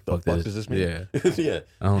don't know what the fuck this is. This mean. Yeah.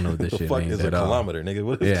 I don't know what this the shit fuck means is at a all. kilometer, nigga?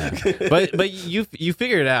 What Yeah, but you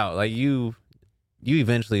figure it out. Like you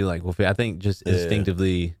eventually like will. I think just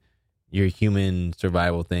instinctively, your human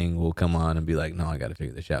survival thing will come on and be like, no, I got to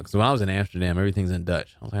figure this out. Because when I was in Amsterdam, everything's in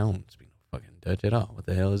Dutch. I was like, I don't speak no fucking Dutch at all. What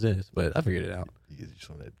the hell is this? But I figured it out. You get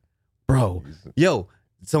some of that. Bro, yo,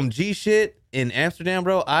 some G shit in Amsterdam,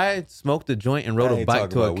 bro. I smoked a joint and rode a bike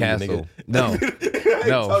to a castle. No,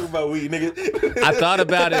 no. Talking about weed, nigga. I thought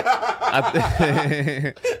about it.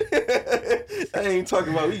 I ain't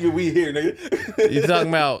talking about weed here, nigga. You talking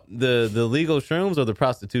about the legal shrooms or the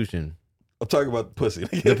prostitution? I'm talking about the pussy.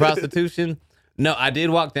 The prostitution? No, I did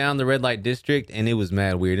walk down the red light district and it was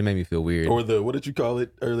mad weird. It made me feel weird. Or what did you call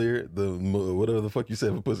it earlier? The whatever the fuck you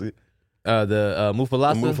said for pussy. The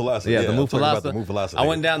Mufalasa. The Mufalasa. Yeah, the Mufalasa. The Mufalasa. I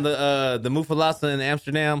went down the Mufalasa in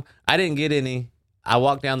Amsterdam. I didn't get any. I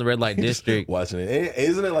walked down the red light district. Watching it.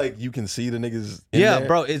 Isn't it like you can see the niggas in there?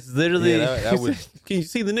 Bro. It's literally. Yeah, that would... Can you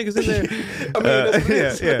see the niggas in there? I mean, that's what it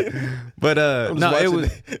is. Yeah. But no,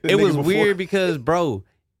 it was weird because, bro,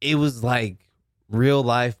 it was like real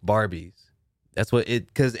life Barbies. That's what it,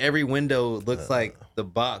 because every window looks like the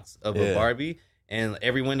box of a Barbie, and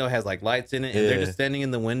every window has like lights in it, and they're just standing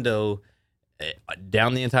in the window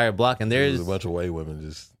down the entire block, and there's a bunch of white women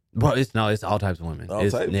just. Bro, it's all types of women.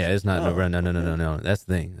 Types? Yeah, it's not no. That's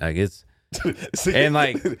the thing. Like it's see, and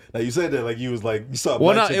like you said that like you was like you saw.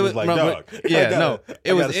 Well, no, it was like dog.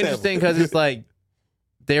 It was interesting because it's like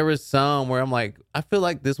there was some where I'm like, I feel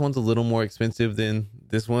like this one's a little more expensive than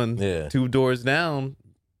this one. Yeah. 2 doors down.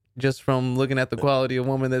 Just from looking at the quality of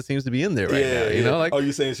woman that seems to be in there right now, you know, like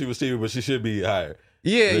you're saying she was cheaper, but she should be higher.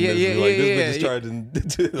 Yeah. This bitch is charging.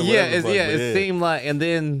 It seemed like, and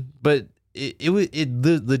then, but it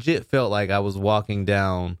legit felt like I was walking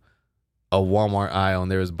down a Walmart aisle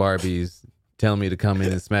and there was Barbies telling me to come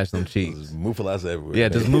in and smash them cheeks. Mufalasa everywhere. Yeah,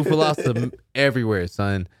 just Mufalasa everywhere,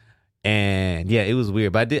 son. And yeah, it was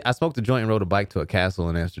weird. But I smoked a joint and rode a bike to a castle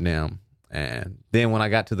in Amsterdam, and then when I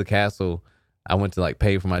got to the castle, I went to like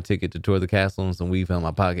pay for my ticket to tour the castle, and some weed fell in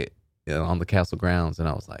my pocket on the castle grounds, and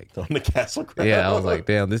I was like, on the castle grounds. Yeah, I was like,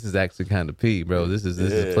 damn, this is actually kind of pee, bro. This is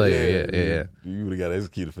player. Yeah. You would have got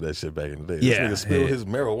executed for that shit back in the day. Yeah, this nigga spilled his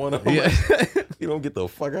marijuana. Yeah. You don't get the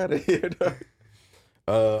fuck out of here, dog.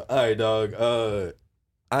 All right, dog.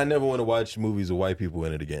 I never want to watch movies with white people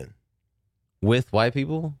in it again. With white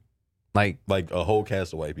people? Like a whole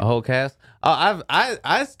cast of white people. A whole cast? Oh,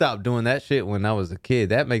 I stopped doing that shit when I was a kid.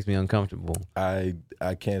 That makes me uncomfortable. I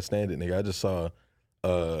can't stand it, nigga. I just saw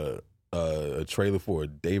a trailer for a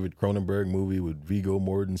David Cronenberg movie with Viggo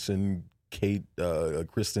Mortensen, Kate,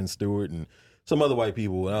 Kristen Stewart, and some other white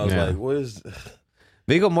people, and I was like, "What is?"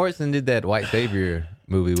 Viggo Mortensen did that White Savior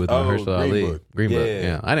movie with Mahershala Ali. Green Book.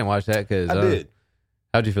 Yeah, I didn't watch that because I did.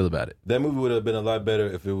 How'd you feel about it? That movie would have been a lot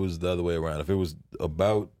better if it was the other way around. If it was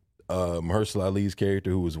about Mahershala Ali's character,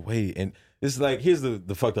 who was and it's like, here's the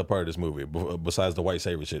fucked up part of this movie, besides the white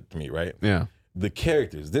savior shit to me, right? Yeah. The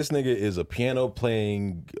characters. This nigga is a piano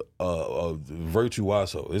playing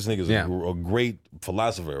virtuoso. This nigga is a great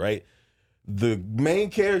philosopher, right? The main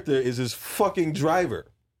character is his fucking driver.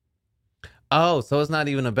 Oh, so it's not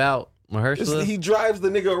even about Mahershala? He drives the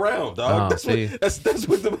nigga around, dog. That's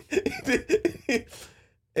what the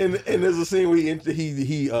And there's a scene where he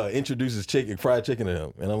introduces fried chicken to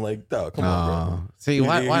him, and I'm like, dog, come on, bro. See,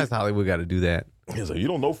 why does Hollywood got to do that? He's like, you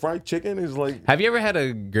don't know fried chicken? He's like, have you ever had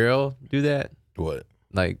a girl do that? What?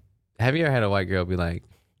 Like, have you ever had a white girl be like,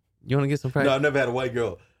 you want to get some fried? No, I've never had a white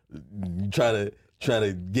girl trying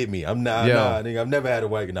to get me. I'm not. Nah, nigga, I've never had a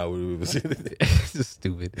white girl. No, it's just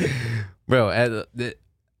stupid, bro.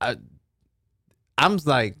 I'm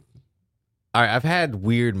like, all right, I've had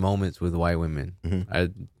weird moments with white women.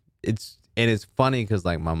 Mm-hmm. It's funny because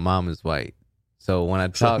like my mom is white, so when I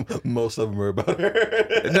talk, most of them are about her.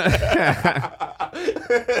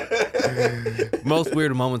 Most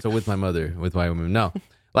weird moments are with my mother, with white women. No,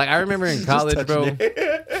 like I remember in college, bro.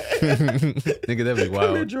 Nigga, that'd be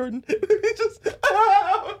wild. Here, Jordan.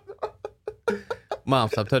 Mom,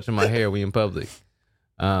 stop touching my hair. We in public.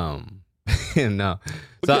 No.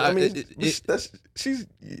 So I mean,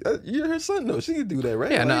 you're her son though. She can do that,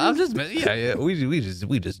 right? Yeah, no, I'm just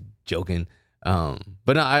we just joking. But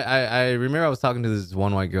no, I remember I was talking to this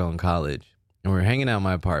one white girl in college, and we were hanging out in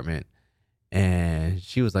my apartment, and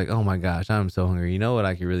she was like, "Oh my gosh, I'm so hungry. You know what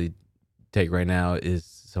I could really take right now is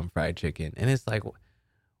some fried chicken." And it's like,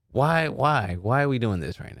 why are we doing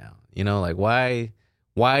this right now? You know, like why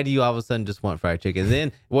do you all of a sudden just want fried chicken? And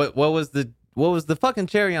then what was the fucking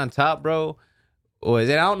cherry on top, bro?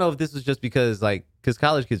 And I don't know if this was just because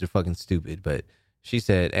college kids are fucking stupid, but she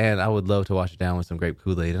said, and I would love to wash it down with some grape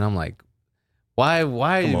Kool-Aid. And I'm like, why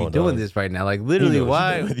are you doing this right now? Like literally,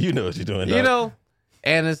 why? You know what you're doing, dog. You know?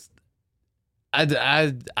 And it's,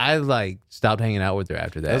 I like stopped hanging out with her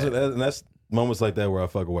after that. That's moments like that where I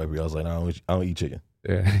fuck a white people. I was like, I don't eat chicken.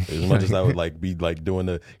 Yeah. As much as I would like be like doing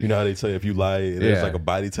the, you know how they say if you lie, there's like a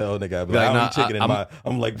body tell, and they got like, I don't eat chicken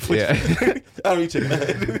I'm like, yeah. I don't eat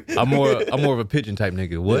chicken. I'm more of a pigeon type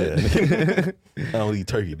nigga. What? Yeah. I don't eat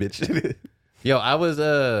turkey, bitch. Yo, I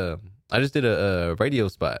just did a radio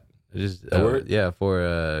spot. Just for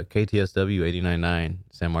KTSW 89.9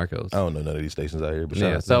 San Marcos. I don't know none of these stations out here, but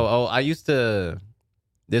I used to.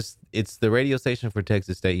 It's the radio station for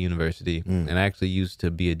Texas State University, and I actually used to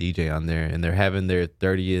be a DJ on there. And they're having their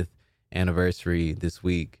 30th anniversary this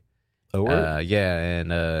week. Oh, and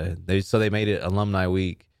they made it Alumni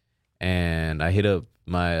Week, and I hit up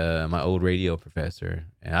my old radio professor,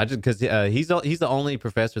 and I just because he's the only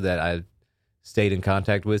professor that I've stayed in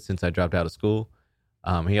contact with since I dropped out of school.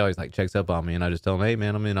 He always like checks up on me, and I just tell him, hey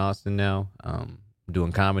man, I'm in Austin now,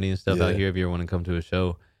 doing comedy and stuff out here. If you ever want to come to a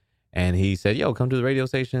show, and he said, yo, come to the radio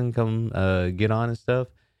station, come get on and stuff,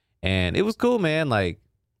 and it was cool, man. Like,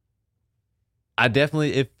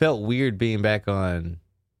 it felt weird being back on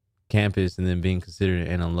campus and then being considered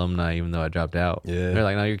an alumni, even though I dropped out. Yeah, they're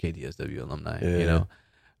like, no, you're KTSW alumni. You know,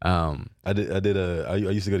 I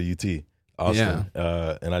used to go to UT Austin,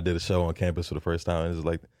 and I did a show on campus for the first time. It was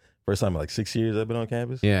like first time in like 6 years I've been on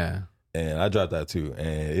campus. Yeah. And I dropped out too,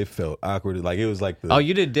 and it felt awkward. Like it was like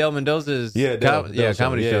you did Dale Mendoza's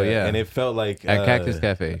comedy show, and it felt like at Cactus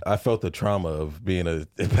Cafe. I felt the trauma of being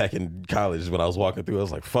back in college when I was walking through. I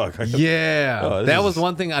was like, "Fuck!" That was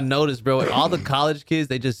one thing I noticed, bro. All the college kids,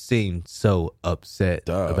 they just seemed so upset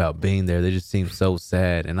about being there. They just seemed so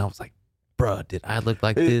sad, and I was like, "Bro, did I look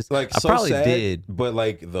like this? Like, I so probably sad, did." But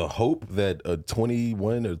like the hope that a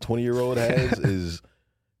 21 or 20-year-old has is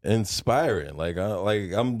inspiring. Like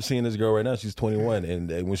I'm seeing this girl right now. She's 21,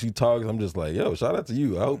 and when she talks, I'm just like, yo, shout out to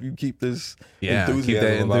you. I hope you keep this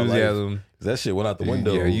enthusiasm. That shit went out the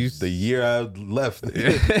window the year I left.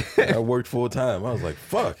 I worked full time. I was like,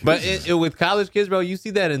 fuck. But with college kids, bro, you see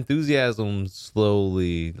that enthusiasm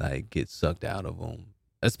slowly like get sucked out of them,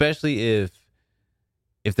 especially if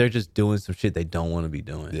they're just doing some shit they don't want to be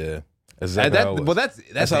doing. Yeah. That's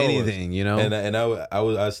anything, you know. And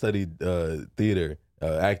I studied theater.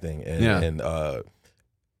 Acting and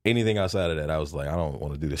anything outside of that, I was like, I don't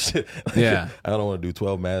want to do this shit. I don't want to do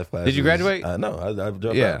 12 math classes. Did you graduate? No, I dropped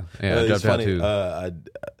out. Yeah, I dropped out too.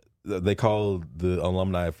 They called the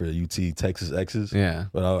alumni for UT Texas X's. Yeah,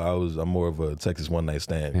 but I'm more of a Texas one night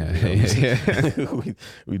stand.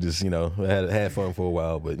 We just had fun for a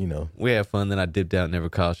while, but we had fun. Then I dipped out, and never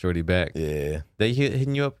called Shorty back. Yeah, they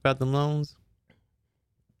hitting you up about the loans.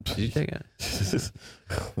 Did you take it?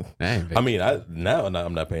 I mean,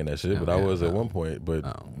 I'm not paying that shit, but I was at one point. But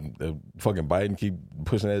the fucking Biden keep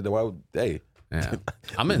pushing that. Hey,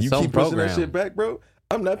 I'm in you some keep program. Pushing that shit back, bro.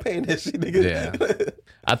 I'm not paying that shit, nigga. Yeah,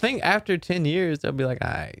 I think after 10 years, they'll be like, all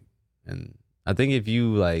right. And I think if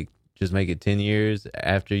you like just make it 10 years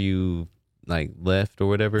after you like left or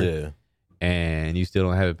whatever, and you still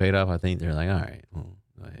don't have it paid off, I think they're like, all right. Well,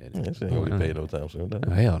 go ahead. That shit ain't gonna be paid no time soon.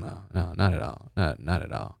 No, hell no, not at all, not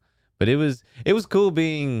at all. But it was cool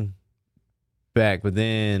being back. But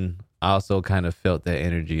then I also kind of felt that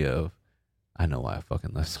energy of, I know why I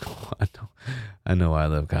fucking left school. I know why I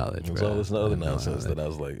left college. There's all this other nonsense that I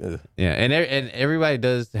was like, ugh. Yeah, and everybody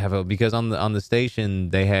does have because on the station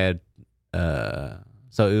they had so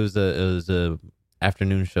it was a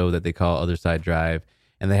afternoon show that they call Other Side Drive,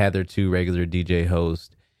 and they had their two regular DJ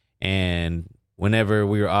hosts, and whenever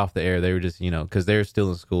we were off the air, they were just, because they're still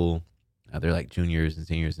in school. They're like juniors and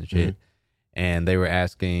seniors and shit. Mm-hmm. And they were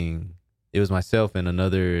asking, it was myself and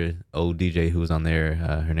another old DJ who was on there.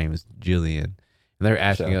 Her name is Jillian. And they were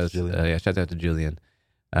asking us, shout out to Jillian.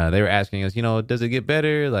 They were asking us, does it get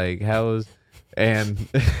better? Like, how's... And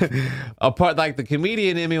a part like the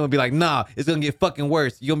comedian in me would be like, nah, it's gonna get fucking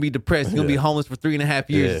worse. You're gonna be depressed. You're gonna be homeless for 3.5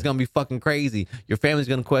 years. It's gonna be fucking crazy. Your family's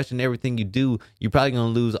gonna question everything you do. You're probably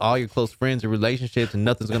gonna lose all your close friends and relationships, and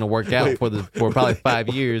nothing's gonna work out for probably 5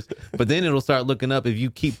 years. But then it'll start looking up if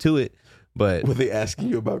you keep to it. But were they asking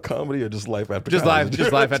you about comedy or just life after college?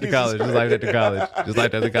 Just life after college. Just life after college. Just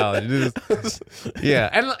life after college. Yeah,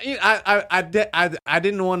 and I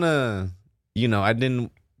didn't want to, I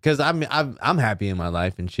didn't. Because I'm happy in my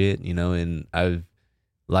life and shit, and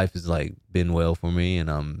life has like been well for me, and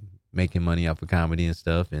I'm making money off of comedy and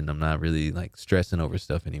stuff, and I'm not really like stressing over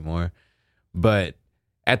stuff anymore. But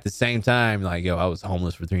at the same time, like, I was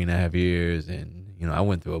homeless for 3.5 years, and I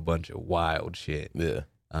went through a bunch of wild shit,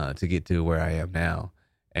 to get to where I am now.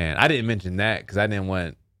 And I didn't mention that because I didn't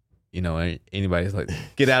want, anybody's like,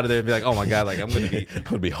 get out of there and be like, oh my God, like I'm gonna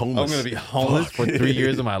be homeless. I'm gonna be homeless for 3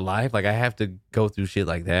 years of my life. Like I have to go through shit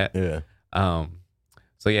like that. Yeah.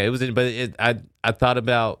 So yeah, it was. But I thought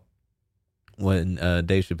about when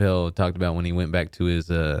Dave Chappelle talked about when he went back to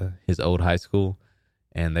his old high school,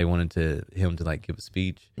 and they wanted him to like give a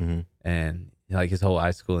speech, and like his whole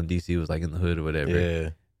high school in DC was like in the hood or whatever. Yeah,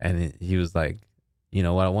 and he was like, you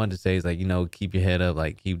know, what I wanted to say is like, you know, keep your head up,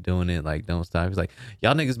 like keep doing it, like don't stop. He's like,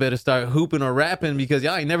 y'all niggas better start hooping or rapping because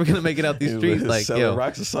y'all ain't never gonna make it out these streets. Like, yo,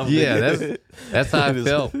 rocks or something. Yeah, that's how I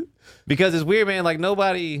felt. Because it's weird, man. Like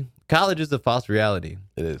college is a false reality.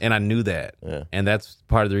 It is. And I knew that. Yeah. And that's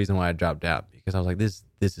part of the reason why I dropped out, because I was like, this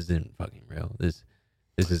isn't fucking real. This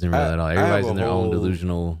isn't real at all. Everybody's in their own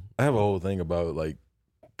delusional. I have a whole thing about like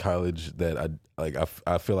college that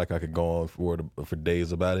I feel like I could go on for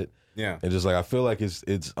days about it. Yeah. And just like I feel like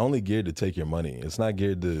it's only geared to take your money. It's not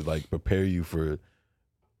geared to like prepare you for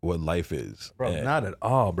what life is. Bro, not at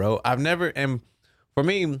all, bro. And for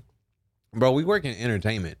me, bro, we work in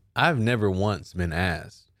entertainment. I've never once been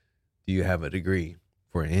asked, do you have a degree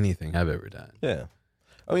for anything I've ever done? Yeah.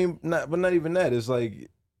 I mean, not even that. It's like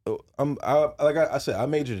like I said, I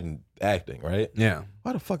majored in acting, right? Yeah.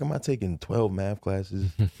 Why the fuck am I taking 12 math classes,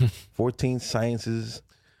 14 sciences,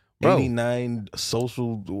 Bro. 89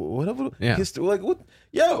 social, whatever, Yeah. history? Like what?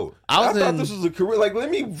 Yo, I thought this was a career. Like,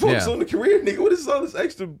 let me focus on the career, nigga. What is all this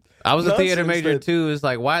extra? I was a theater nonsense major too. It's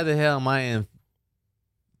like, why the hell am I in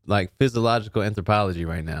like physiological anthropology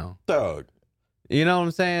right now? Dog. You know what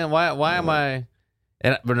I'm saying? Why am I?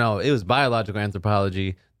 But no, it was biological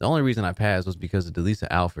anthropology. The only reason I passed was because of Delisa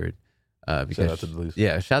Alford. Because Shout out to Delisa.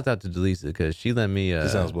 Yeah, shout out to Delisa because she let me. She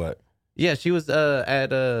sounds black. Yeah, she was at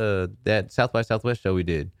that South by Southwest show we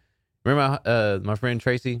did. Remember my friend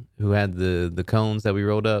Tracy who had the cones that we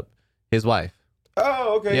rolled up? His wife.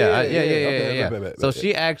 Oh, okay. Yeah. Okay, So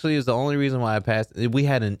she actually is the only reason why I passed. We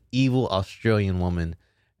had an evil Australian woman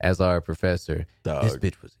as our professor. Dog. This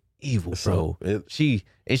bitch was evil, bro. So She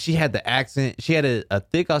had the accent. She had a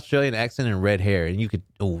thick Australian accent and red hair, and you could,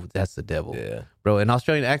 that's the devil. Yeah. Bro, an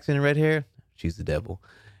Australian accent and red hair, she's the devil.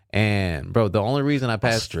 And bro, the only reason I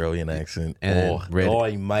passed Australian accent. and red.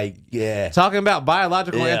 Oi, mate. Yeah. Talking about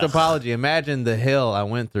biological anthropology, imagine the hell I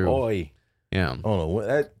went through. Oi. Yeah. I don't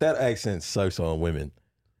know. That accent sucks on women.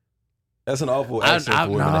 That's an awful accent for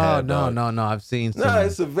women to have. No. I've seen some. No,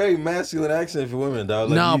 it's a very masculine accent for women, dog.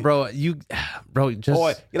 Like no, bro, bro, just.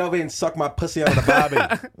 Boy, get over here and suck my pussy out of the bobby.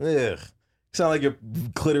 Ugh. Sound like your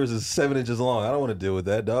clitoris is 7 inches long. I don't want to deal with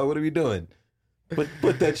that, dog. What are we doing?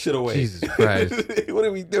 Put that shit away. Jesus Christ. What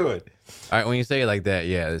are we doing? All right, when you say it like that,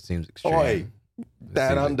 yeah, it seems extreme. Oi.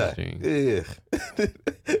 That I'm done.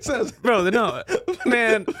 Sounds, bro, no,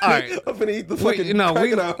 man. All right, I'm finna eat the fucking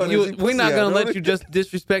crocodile. We're not gonna let you just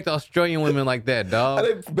disrespect Australian women like that, dog.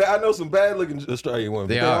 I know some bad looking Australian women.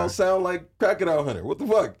 They don't sound like Crocodile Hunter. What the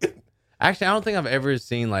fuck? Actually, I don't think I've ever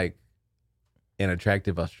seen like an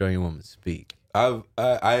attractive Australian woman speak. I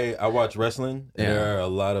watch wrestling. And there are a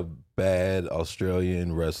lot of bad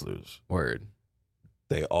Australian wrestlers. Word.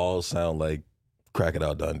 They all sound like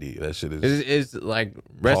Crocodile Dundee. That shit is like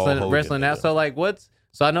wrestling now. So like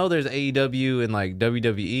so I know there's AEW and like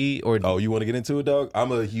WWE or you want to get into it, dog?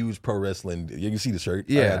 I'm a huge pro wrestling. You can see the shirt.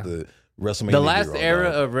 Yeah. I got the WrestleMania. The last era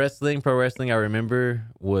of pro wrestling I remember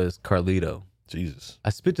was Carlito. Jesus. I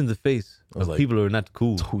spit in the face of like people who are not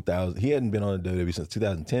cool. 2000. He hadn't been on WWE since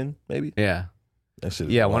 2010, maybe. Yeah. That shit.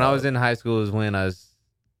 Yeah, when I was in high school is when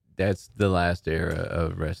that's the last era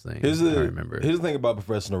of wrestling. I remember. Here's the thing about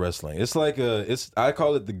professional wrestling. It's like I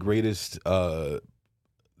call it the greatest the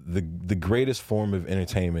greatest form of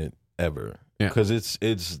entertainment ever. Yeah. Because it's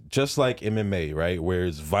just like MMA, right? Where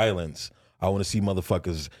it's violence. I want to see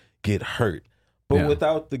motherfuckers get hurt. But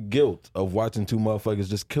without the guilt of watching two motherfuckers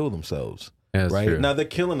just kill themselves. Yeah, right? True. Now they're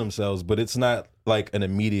killing themselves, but it's not like an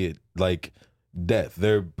immediate like death.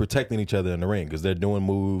 They're protecting each other in the ring because they're doing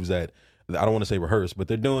moves that I don't want to say rehearse, but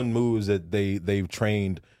they're doing moves that they've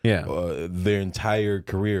trained their entire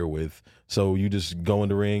career with. So you just go in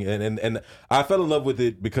the ring, and I fell in love with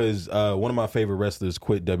it because one of my favorite wrestlers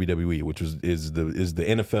quit WWE, which is the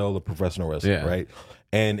NFL of professional wrestling, right?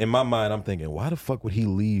 And in my mind, I'm thinking, why the fuck would he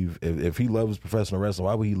leave if he loves professional wrestling?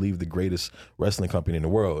 Why would he leave the greatest wrestling company in the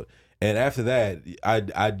world? And after that,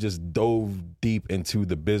 I just dove deep into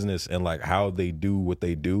the business and like how they do what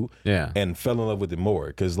they do, and fell in love with it more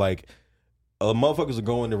because like. Motherfuckers will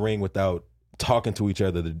go in the ring without talking to each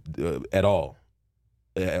other at all.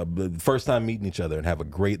 First time meeting each other and have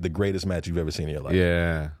the greatest match you've ever seen in your life.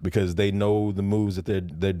 Yeah, because they know the moves that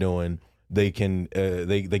they're doing. They can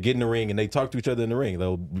they get in the ring and they talk to each other in the ring.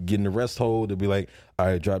 They'll get in the rest hold. They'll be like, all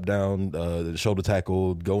right, drop down, shoulder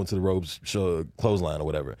tackle, go into the ropes, clothesline or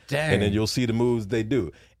whatever. Dang. And then you'll see the moves they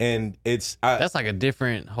do. And that's like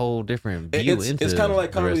a whole different view into it's kind of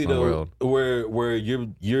like comedy though, world. where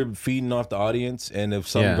you're feeding off the audience, and if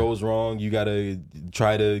something goes wrong, you gotta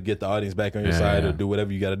try to get the audience back on your side or do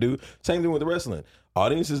whatever you gotta do. Same thing with the wrestling.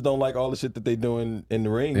 Audiences don't like all the shit that they doing in the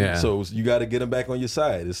ring, so you got to get them back on your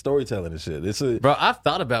side. It's storytelling and shit. Bro, I've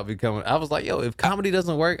thought about becoming. I was like, yo, if comedy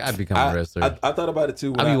doesn't work, I'd become a wrestler. I thought about it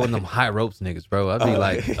too. I'd be one of them high ropes niggas, bro. I'd be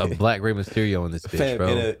like a Black Rey Mysterio in this bitch, bro.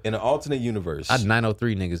 In an alternate universe, I'd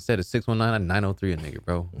 903 niggas instead of 619. I'd 903 a nigga,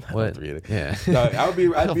 bro. What? Yeah, no, I'd be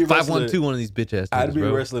 512 one of these bitch ass. I'd be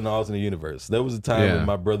wrestling in an alternate universe. There was a time when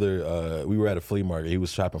my brother, we were at a flea market. He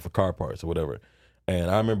was shopping for car parts or whatever, and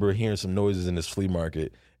I remember hearing some noises in this flea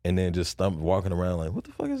market. And then just walking around like, what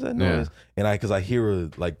the fuck is that noise? And because I hear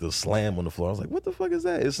like the slam on the floor, I was like, what the fuck is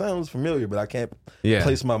that? It sounds familiar, but I can't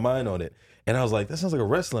place my mind on it. And I was like, that sounds like a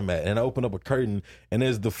wrestling mat. And I open up a curtain, and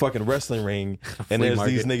there's the fucking wrestling ring, and there's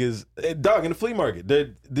these niggas, dog, in the flea market.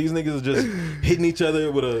 These niggas are just hitting each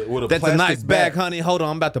other with a That's plastic a nice bag, honey. Hold on,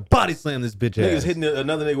 I'm about to body slam this bitch ass. Niggas hitting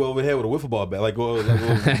another nigga over the head with a wiffle ball bat, like little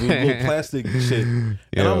plastic shit. And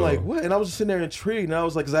I'm like, what? And I was just sitting there intrigued, and I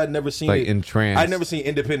was like, because I had never seen it. Entranced. I'd never seen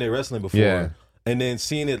independent wrestling before. Yeah. And then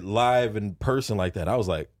seeing it live in person like that, I was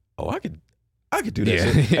like, oh, I could do that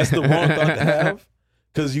shit. That's the wrong thought to have.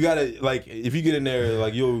 Because you gotta, like, if you get in there,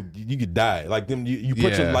 like, you could die. Like, them, you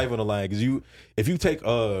put your life on the line. Because if you take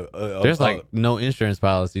there's like no insurance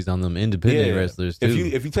policies on them independent wrestlers too.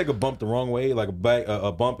 If you take a bump the wrong way, like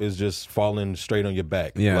a bump is just falling straight on your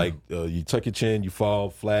back. Yeah. Like you tuck your chin, you fall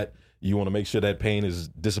flat. You want to make sure that pain is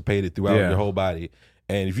dissipated throughout your whole body.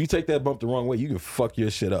 And if you take that bump the wrong way, you can fuck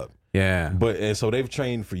your shit up. Yeah. And so they've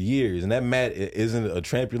trained for years, and that mat isn't a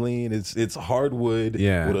trampoline. It's hardwood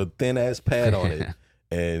with a thin ass pad on it.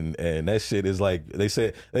 And that shit is like they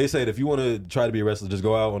said if you want to try to be a wrestler, just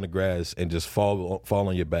go out on the grass and just fall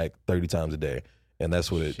on your back 30 times a day, and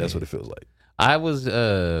that's what it feels like. I was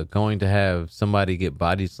going to have somebody get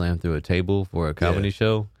body slammed through a table for a comedy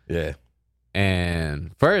show. Yeah.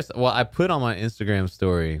 And first, I put on my Instagram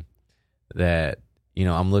story that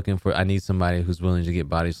I need somebody who's willing to get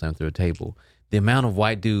body slammed through a table. The amount of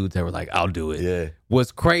white dudes that were like, I'll do it,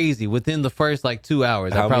 was crazy. Within the first 2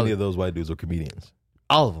 hours, how many of those white dudes were comedians?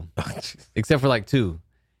 All of them, except for 2.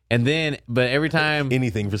 And then, but every time...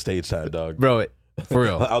 Anything for stage time, dog. Bro, for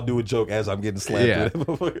real. I'll do a joke as I'm getting slammed.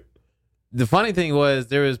 Yeah. The funny thing was,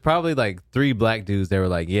 there was probably 3 black dudes that were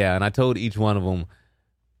like, yeah. And I told each one of them,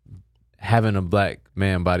 having a black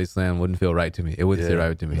man body slam wouldn't feel right to me. It wouldn't sit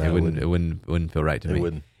right to me. No, it wouldn't feel right to me. It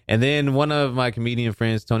wouldn't. And then one of my comedian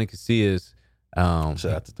friends, Tony Casillas, shout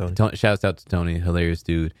out to Tony. Shouts out to Tony, hilarious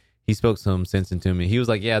dude. He spoke some sense into me. He was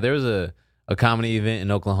like, yeah, there was a comedy event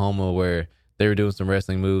in Oklahoma where they were doing some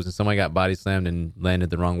wrestling moves and somebody got body slammed and landed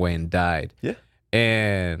the wrong way and died. Yeah.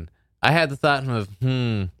 And I had the thought of,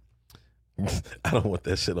 I don't want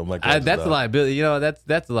that shit on my glasses, that's a liability.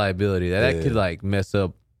 That's a liability. That could mess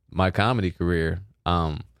up my comedy career.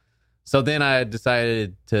 So then I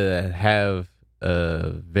decided to have a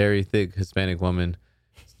very thick Hispanic woman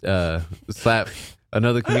slap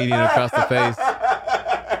another comedian across the face.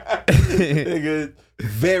 Nigga,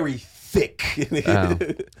 very thick.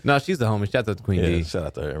 No, she's a homie. Shout out to Queen D. Shout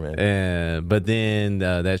out to her, man. But then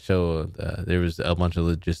that show, there was a bunch of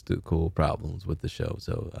logistical problems with the show,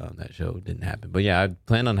 so that show didn't happen. But yeah, I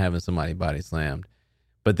planned on having somebody body slammed.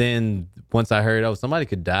 But then once I heard, somebody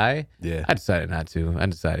could die, I decided not to. I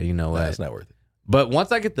decided, you know what? It's not worth it. But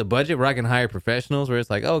once I get the budget where I can hire professionals, where it's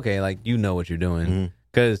like, okay, you know what you're doing.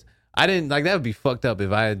 Because I didn't, that would be fucked up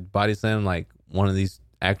if I had body slammed one of these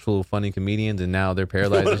actual funny comedians and now they're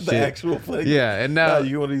paralyzed and shit. Actual funny. Yeah, and now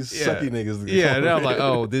you one of these sucky niggas. Yeah, and now I'm like,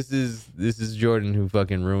 oh, this is Jordan who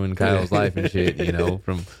fucking ruined Kyle's life and shit.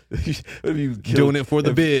 From if you doing it for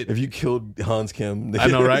the bit. If you killed Hans Kim, I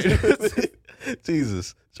know, right?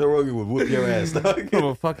 Jesus, Joe Rogan would whoop your ass, dog. From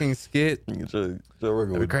a fucking skit. Joe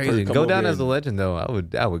Rogan would crazy. Go down as a legend, though.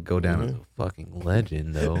 I would go down as a fucking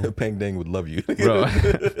legend, though. Peng Dang would love you, bro.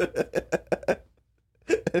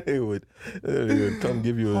 He would come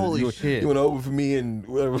give you holy shit. You went over for me and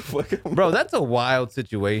whatever. Bro, that's a wild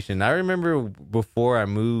situation. I remember before I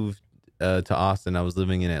moved to Austin, I was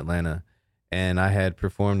living in Atlanta, and I had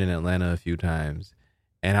performed in Atlanta a few times,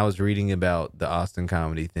 and I was reading about the Austin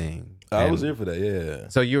comedy thing. I was here for that, yeah.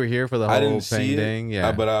 So you were here for the whole I didn't see thing? It,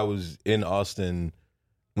 yeah. But I was in Austin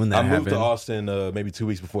when that happened. I moved to Austin maybe 2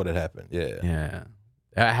 weeks before that happened. Yeah. Yeah.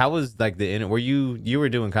 How was were you were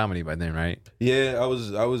doing comedy by then, right? Yeah, I was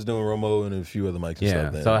doing Romo and a few other mics and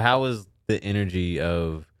stuff then. So how was the energy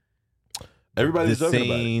of everybody was joking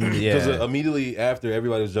scene? About it? Because immediately after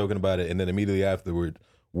everybody was joking about it, and then immediately afterward,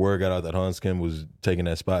 word got out that Hans Kim was taking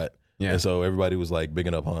that spot. And so everybody was like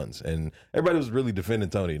bigging up Hans, and everybody was really defending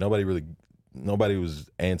Tony. Nobody was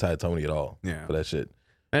anti Tony at all. For that shit.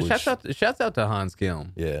 And shouts out to Hans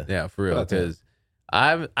Kilm. Yeah, for real. Because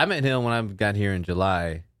I met him when I got here in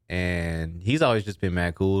July, and he's always just been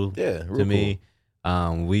mad cool. To me.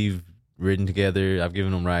 We've ridden together. I've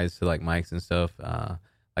given him rides to like mics and stuff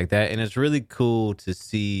like that, and it's really cool to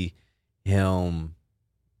see him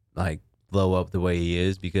like blow up the way he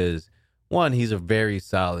is because one, he's a very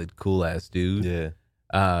solid, cool ass dude.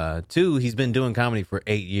 Two, he's been doing comedy for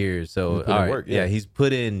 8 years. So all right, work, he's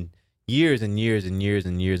put in years and years and years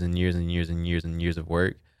and years and years and years and years and years of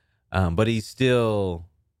work. But he's still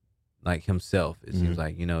like himself. It seems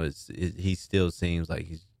like, you know, he still seems like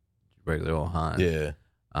he's regular old Hans.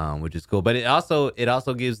 Which is cool. But it also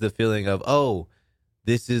gives the feeling of, oh,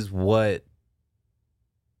 this is what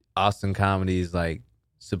Austin comedy is like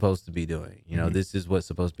supposed to be doing. You know, this is what's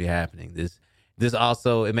supposed to be happening. This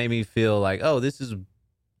also, it made me feel like, oh, this is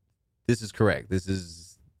correct. This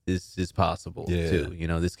is possible too. You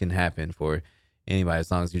know, this can happen for anybody as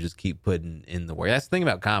long as you just keep putting in the work. That's the thing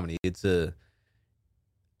about comedy. It's a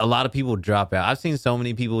lot of people drop out. I've seen so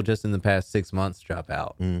many people just in the past 6 months drop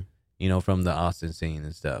out. You know, from the Austin scene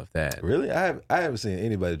and stuff. That really, I haven't seen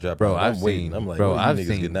anybody drop out. I'm waiting. I'm like, bro, you niggas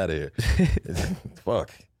getting out of here.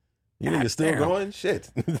 Fuck. You niggas still going? Shit.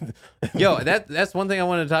 Yo, that's one thing I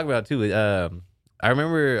wanted to talk about too. I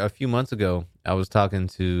remember a few months ago, I was talking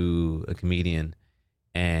to a comedian,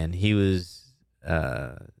 and he was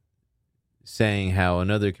saying how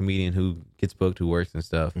another comedian who gets booked, who works and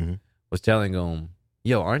stuff, was telling him,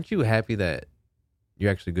 "Yo, aren't you happy that you're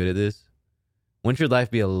actually good at this? Wouldn't your life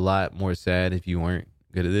be a lot more sad if you weren't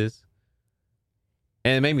good at this?"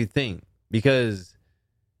 And it made me think, because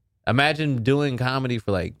imagine doing comedy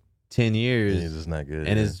for like 10 years. It's just not good.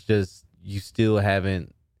 And it's just, you still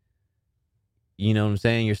haven't, you know what I'm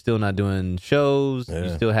saying? You're still not doing shows. You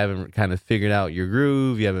still haven't kind of figured out your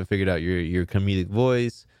groove. You haven't figured out your comedic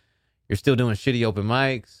voice. You're still doing shitty open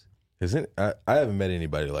mics. I haven't met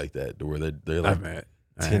anybody like that where they're like, I've met.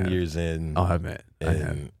 10 years in. Oh, I've met.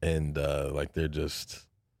 And like they're just.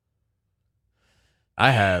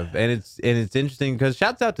 I have, and it's interesting because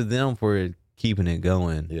shouts out to them for keeping it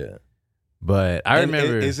going. Yeah, but I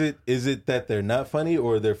remember. Is it that they're not funny,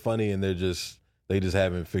 or they're funny and they just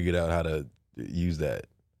haven't figured out how to use that?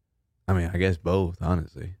 I mean, I guess both,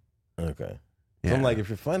 honestly. Okay. So I'm like, if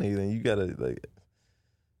you're funny, then you gotta like.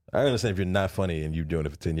 I understand if you're not funny and you're doing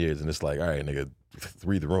it for 10 years, and it's like, all right, nigga,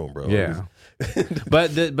 read the room, bro. Yeah.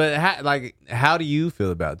 but how do you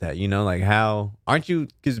feel about that? You know, like how aren't you?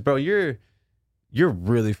 Because bro, you're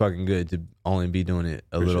really fucking good to only be doing it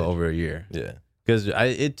a little over a year. Yeah. Because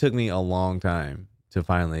it took me a long time to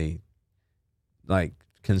finally like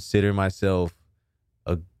consider myself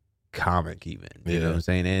a comic, even. You know what I'm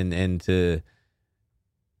saying? And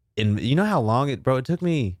you know how long it took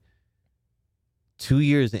me 2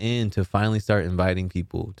 years in to finally start inviting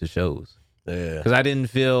people to shows. Yeah. Because I didn't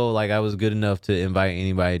feel like I was good enough to invite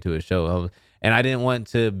anybody to a show. And I didn't want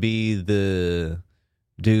to be the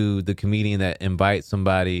comedian that invites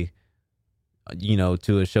somebody, you know,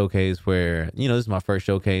 to a showcase where, you know, this is my first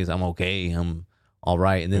showcase. I'm okay. I'm all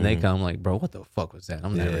right. And then they come like, bro, what the fuck was that?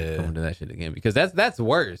 I'm never coming to that shit again. Because that's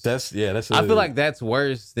worse. I feel like that's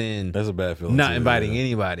worse than that's a bad feeling. Not inviting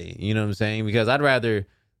anybody. You know what I'm saying? Because I'd rather,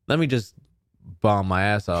 let me just bomb my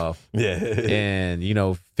ass off and, you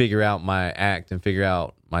know, figure out my act and figure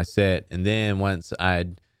out my set. And then once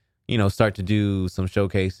I'd, you know, start to do some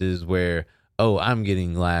showcases where, oh, I'm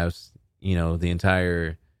getting laughs, you know, the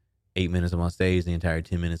entire 8 minutes I'm on stage, the entire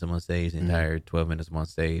 10 minutes I'm on stage, the entire 12 minutes I'm on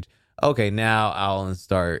stage. Okay, now I'll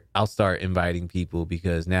start inviting people,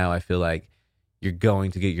 because now I feel like you're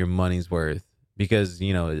going to get your money's worth, because,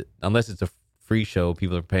 you know, unless it's a free show,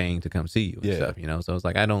 people are paying to come see you and stuff, you know? So it's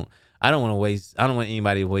like, I don't want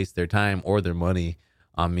anybody to waste their time or their money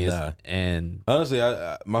on me. Nah. And honestly,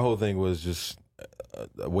 my whole thing was just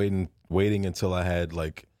waiting until I had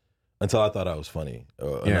like, until I thought I was funny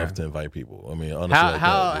enough to invite people. I mean,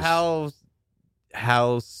 honestly,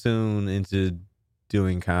 how soon into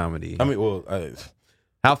doing comedy? I mean, well,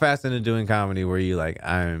 how fast into doing comedy were you like,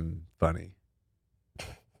 I'm funny?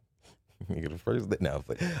 The first day. No,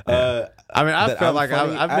 I mean, I felt like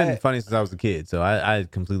I've been funny since I was a kid, so I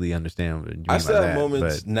completely understand what you mean by that. I still have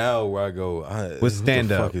moments now where I go, with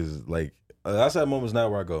stand up is like. I still have moments now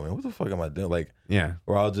where I go, man, what the fuck am I doing? Like,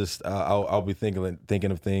 or I'll just I'll be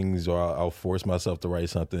thinking of things, or I'll force myself to write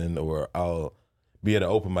something, or I'll be at an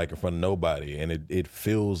open mic in front of nobody, and it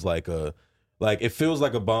feels like like, it feels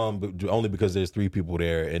like a bomb, but only because there's 3 people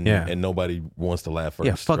there and nobody wants to laugh first.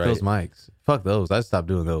 Yeah, fuck right? those mics. Fuck those. I stopped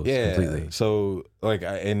doing those completely. So like,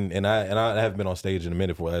 I haven't been on stage in a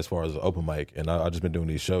minute as far as open mic, and I've just been doing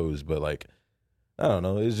these shows. But like, I don't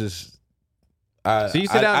know. It's just. So you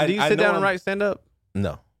sit down? Do you sit down and write stand up?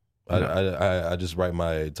 No. I just write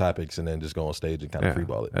my topics and then just go on stage and kind of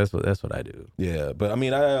freeball it. That's what I do. Yeah, but I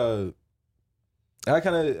mean, I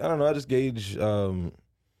kind of, I don't know. I just gauge.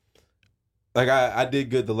 Like I did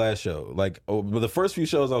good the last show. Like the first few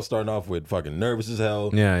shows I was starting off with fucking nervous as hell.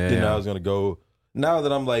 Didn't know I was gonna go. Now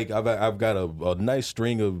that I'm like I've got a nice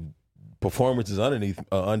string of performances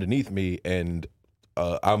underneath me, and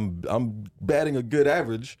I'm batting a good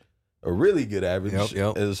average, a really good average.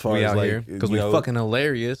 Yep. As far as like, because we fucking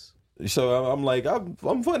hilarious. So I'm like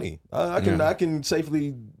I'm funny. I can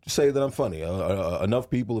safely say that I'm funny. Enough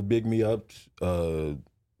people have bigged me up for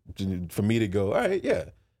me to go. All right, yeah.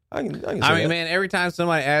 I mean, man, every time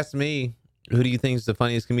somebody asks me, who do you think is the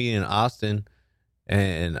funniest comedian in Austin?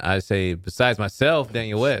 And I say, besides myself,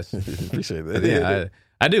 Daniel West. Appreciate that. Yeah,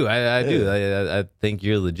 I do. I do. I think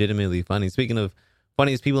you're legitimately funny. Speaking of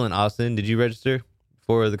funniest people in Austin, did you register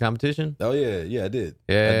for the competition? Oh, yeah, I did.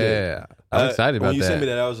 Yeah. I'm excited about that. When you sent me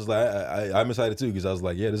that, I was just like, I'm excited too, because I was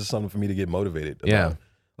like, yeah, this is something for me to get motivated about. Yeah.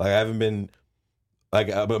 Like, I haven't been... Like,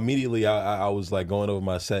 but immediately I was like going over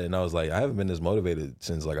my set, and I was like, I haven't been this motivated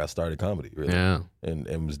since like I started comedy, really. Yeah,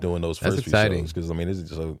 and was doing those first few shows, because I mean, this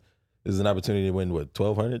is an opportunity to win what,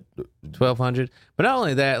 $1,200, but not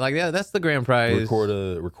only that, like that's the grand prize.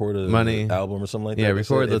 Record a money album or something like that. Yeah,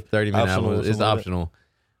 record the 30-minute album. It's optional,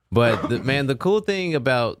 but the cool thing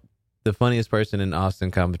about the funniest person in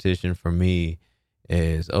Austin competition for me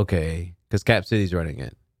is because Cap City's running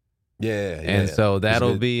it. Yeah. And so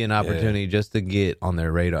that'll be an opportunity just to get on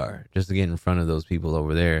their radar, just to get in front of those people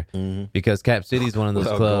over there. Mm-hmm. Because Cap City's one of those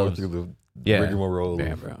clubs. Rigmarole.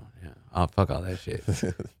 Yeah, bro. Yeah. Oh, fuck all that shit.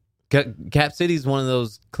 Cap City's one of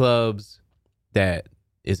those clubs that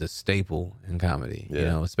is a staple in comedy,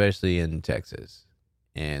 especially in Texas.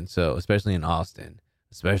 And so, especially in Austin.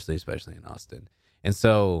 Especially in Austin. And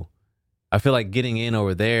so, I feel like getting in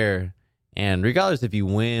over there, and regardless if you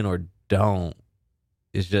win or don't,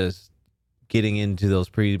 it's just getting into those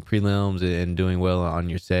prelims and doing well on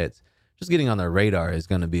your sets. Just getting on their radar is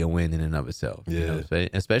going to be a win in and of itself. Yeah.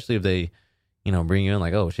 Especially if they, bring you in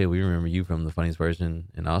like, oh shit, we remember you from the funniest person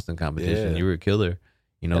in Austin competition. Yeah. You were a killer.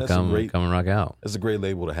 Come and rock out. That's a great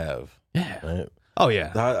label to have. Yeah. Right? Oh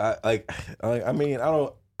yeah.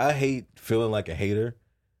 I hate feeling like a hater.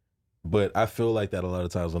 But I feel like that a lot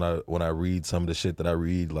of times when I read some of the shit that I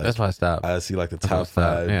read, like that's why I stopped. I see like the top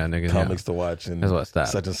 5 comics to watch, and that's why I stopped.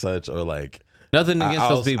 Such and such, or like nothing against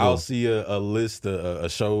those people. I'll see a list, a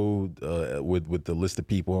show with the list of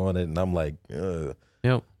people on it, and I'm like,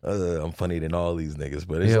 I'm funnier than all these niggas.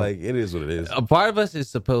 But it's like, it is what it is. A part of us is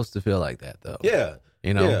supposed to feel like that, though. Yeah.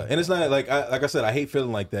 Yeah, and it's not like I said, I hate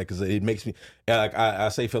feeling like that, because it makes me like I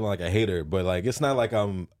say feeling like a hater, but like it's not like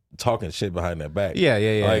I'm talking shit behind their back. Yeah.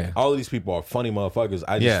 Like all of these people are funny motherfuckers.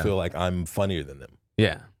 I just feel like I'm funnier than them.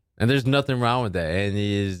 Yeah, and there's nothing wrong with that.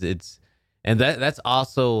 And that's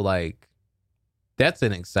also like that's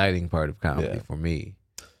an exciting part of comedy for me.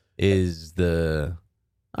 Is the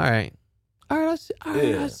all right. I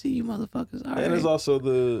see you motherfuckers. All right. And there's also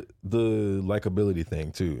the likability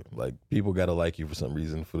thing too. Like people gotta like you for some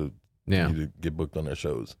reason for you to get booked on their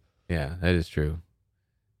shows. Yeah, that is true.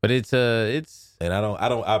 But it's and I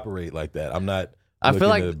don't operate like that. I'm not. I feel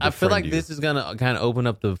like this is gonna kind of open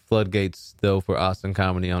up the floodgates though for Austin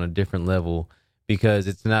comedy on a different level, because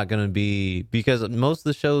it's not gonna be, because most of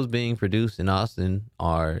the shows being produced in Austin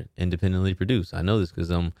are independently produced. I know this because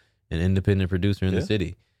I'm an independent producer in the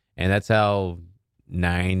city, and that's how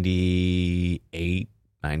 95%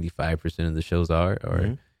 of the shows are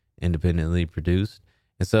independently produced.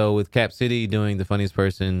 And so with Cap City doing the funniest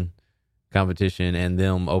person competition and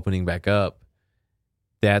them opening back up,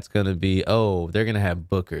 that's gonna be they're gonna have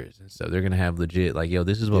bookers and stuff. They're gonna have legit like,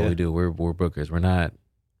 this is what we do. We're bookers. We're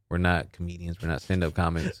not comedians. We're not stand-up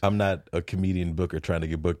comics. I'm not a comedian booker trying to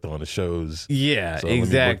get booked on the shows. Yeah, so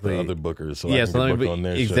exactly. Let me book the other bookers so I can get booked on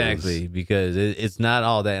their shows. Because it's not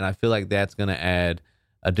all that, and I feel like that's gonna add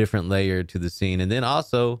a different layer to the scene. And then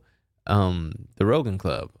also the Rogan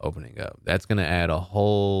Club opening up, that's gonna add a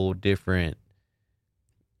whole different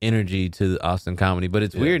energy to the Austin comedy. But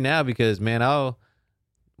it's weird now because, man,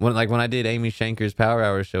 when I did Amy Shanker's Power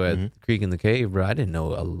Hour show at Creek in the Cave, bro, I didn't know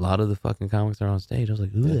a lot of the fucking comics are on stage. I was like,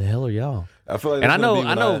 who the hell are y'all? I feel like, and I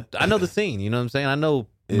know the scene. You know what I'm saying? I know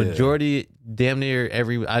majority, damn near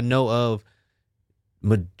every. I know of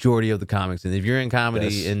majority of the comics. And if you're in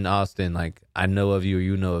comedy in Austin, like I know of you or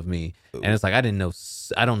you know of me, and it's like I don't know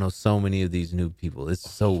so many of these new people. It's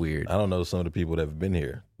so weird. I don't know some of the people that have been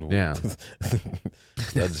here. Yeah,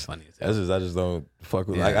 that's funny. I just don't fuck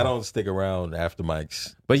with. Like I don't stick around after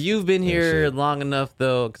mics. But you've been here long enough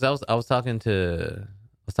though, because I was talking to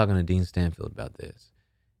Dean Stanfield about this,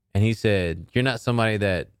 and he said you're not somebody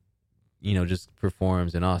that just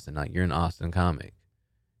performs in Austin. Like you're an Austin comic.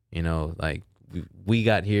 Like we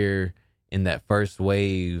got here in that first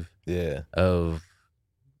wave of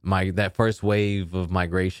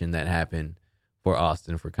migration that happened for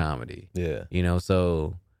Austin for comedy. Yeah.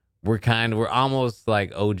 So we're almost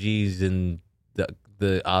like OGs in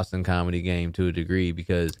the Austin comedy game to a degree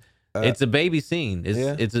because it's a baby scene.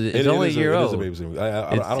 It's only a year old. It is a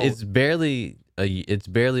baby scene. It's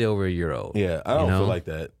barely over a year old. Yeah, I don't feel like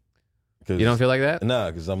that. You don't feel like that? Nah,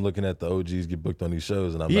 because I'm looking at the OGs get booked on these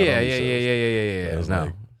shows, and I'm not on these shows. No.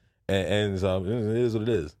 And so it is what it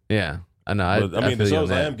is. Yeah, I know. I mean, the shows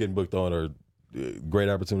I am getting booked on are great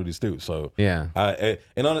opportunities too. So yeah,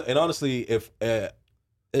 and honestly, if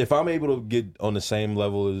I'm able to get on the same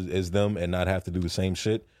level as them and not have to do the same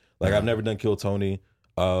shit, like I've never done Kill Tony.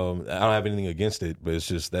 I don't have anything against it, but it's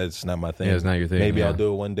just that's not my thing. Yeah, it's not your thing. Maybe I'll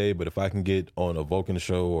do it one day, but if I can get on a Vulcan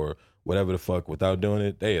show or whatever the fuck without doing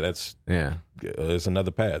it, hey, that's it's another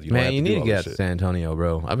path. You need to get out to San Antonio,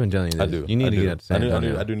 bro. I've been telling you this. I do. You need to get out to San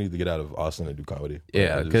Antonio. I do need to get out of Austin and do comedy.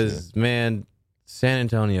 Yeah, because man, San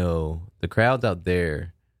Antonio, the crowds out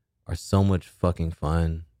there are so much fucking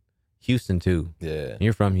fun. Houston too. Yeah,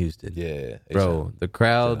 you're from Houston. Yeah, bro. The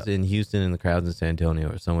crowds in Houston and the crowds in San Antonio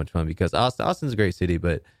are so much fun because Austin's a great city,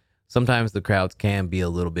 but sometimes the crowds can be a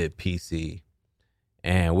little bit PC,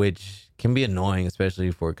 and which can be annoying, especially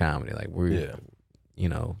for comedy. Like we're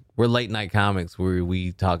late night comics where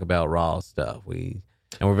we talk about raw stuff. We're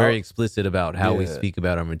very explicit about how we speak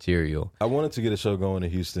about our material. I wanted to get a show going in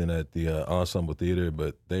Houston at the Ensemble Theater,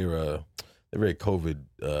 but they're very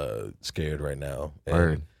COVID scared right now.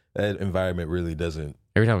 And that environment really doesn't.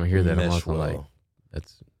 Every time I hear that, I'm also like,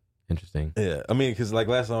 that's interesting. Yeah, I mean, because like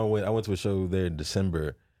last time I went to a show there in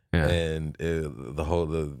December. Yeah. And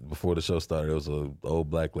before the show started, it was an old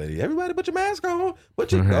black lady. Everybody, put your mask on.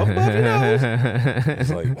 Put your above your nose. It's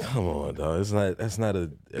like, come on, dog. That's not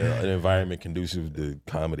an environment conducive to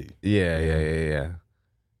comedy. Yeah.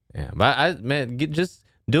 But just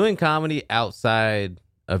doing comedy outside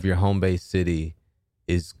of your home base city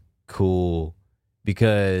is cool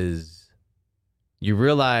because you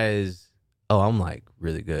realize, I'm like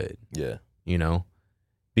really good. Yeah.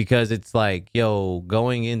 Because it's like,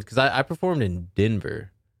 going in, because I performed in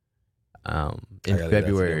Denver in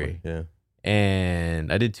February. Yeah.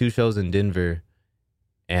 And I did 2 shows in Denver,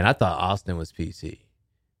 and I thought Austin was PC.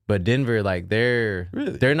 But Denver, like, they're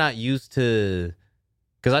not used to,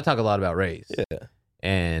 because I talk a lot about race. Yeah.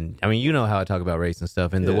 And, I mean, you know how I talk about race and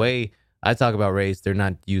stuff. And the way I talk about race, they're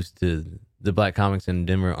not used to, the black comics in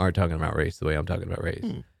Denver aren't talking about race the way I'm talking about race.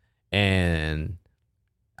 And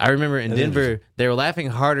I remember in Denver, they were laughing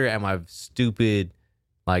harder at my stupid,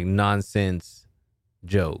 like, nonsense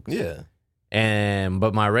jokes. Yeah.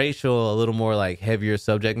 But my racial, a little more like heavier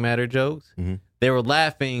subject matter jokes, they were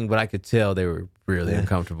laughing, but I could tell they were really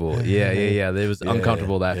uncomfortable. Yeah. There was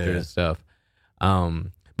uncomfortable laughter and stuff.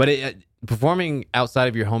 But performing outside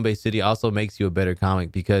of your home base city also makes you a better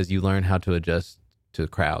comic because you learn how to adjust to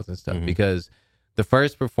crowds and stuff. Because the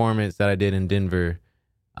first performance that I did in Denver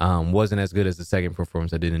wasn't as good as the second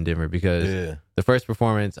performance I did in Denver because the first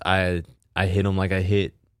performance I hit them like I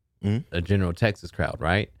hit a general Texas crowd,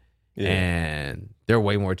 right? Yeah. And they're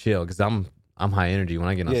way more chill because I'm high energy when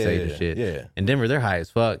I get on stage and shit. Yeah. In Denver, they're high as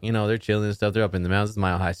fuck. They're chilling and stuff. They're up in the mountains. It's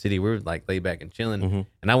Mile High City. We're like laid back and chilling.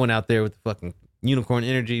 And I went out there with the fucking unicorn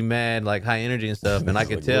energy, mad, like high energy and stuff. And I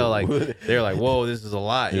could tell like they're like, whoa, this is a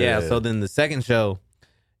lot. Yeah. So then the second show,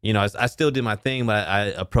 I still did my thing, but I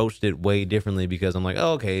approached it way differently because I'm like,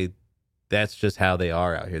 oh, okay, that's just how they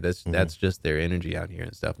are out here. That's just their energy out here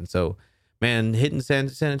and stuff. And so, man, hitting San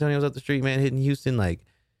Antonio's up the street, man, hitting Houston, like,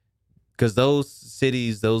 because those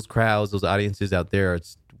cities, those crowds, those audiences out there are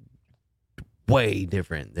way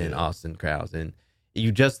different than Austin crowds. And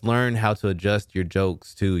you just learn how to adjust your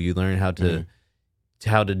jokes too. You learn how to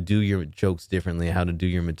do your jokes differently, how to do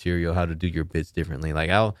your material, how to do your bits differently.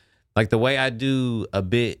 Like the way I do a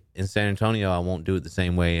bit in San Antonio, I won't do it the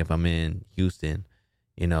same way if I'm in Houston,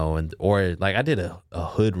 or like I did a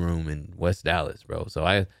hood room in West Dallas, bro. So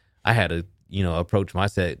I had to, approach my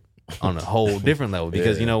set on a whole different level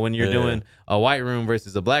because, when you're doing a white room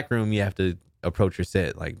versus a black room, you have to approach your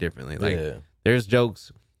set like differently. Like there's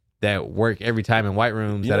jokes that work every time in white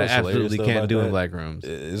rooms that I absolutely can't do in black rooms.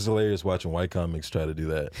 It's hilarious watching white comics try to do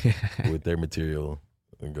that with their material.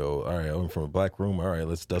 And go, all right, I'm from a black room. All right,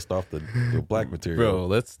 let's dust off the black material. Bro,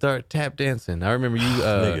 let's start tap dancing. I remember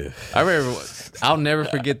you. I'll never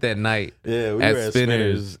forget that night. Yeah, we were at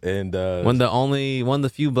Spinners, and one of the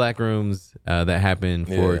few black rooms that happened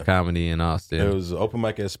for comedy in Austin. It was open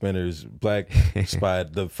mic at Spinners, black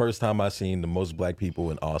spot. The first time I seen the most black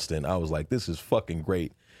people in Austin, I was like, this is fucking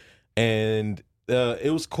great. And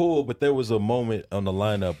it was cool, but there was a moment on the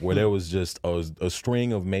lineup where there was just a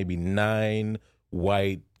string of maybe 9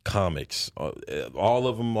 white comics, all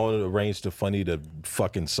of them on arranged to funny to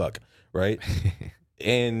fucking suck, right?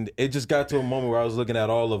 And it just got to a moment where I was looking at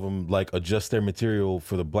all of them like adjust their material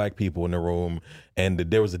for the black people in the room, and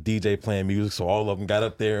there was a DJ playing music, so all of them got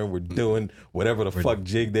up there and were doing whatever the fuck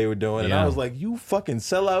jig they were doing, and I was like, you fucking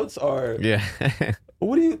sellouts are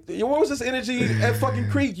what was this energy at fucking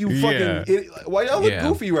Creek? You fucking idiot. Why y'all look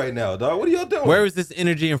goofy right now, dog? What are y'all doing? Where was this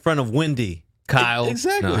energy in front of Wendy? Kyle.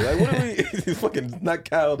 Exactly. No. Like, what are we fucking not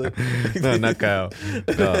Kyle? No, not Kyle.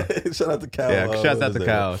 No. Shout out to Kyle. Yeah, shout out to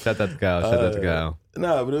Kyle. Shout out to Kyle.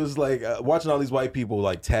 No, but it was like watching all these white people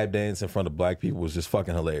like tap dance in front of black people was just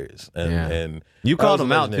fucking hilarious. And you called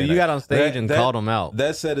them out too. You got on stage and called them out.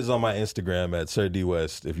 That set is on my Instagram at Sir D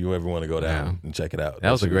West. If you ever want to go down and check it out.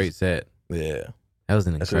 That was a great set. Yeah. That was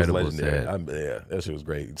an incredible set. That shit was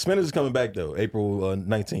great. Spinners is coming back though, April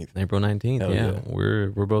 19th. April 19th. Yeah. We're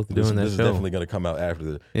both doing that show. This is definitely going to come out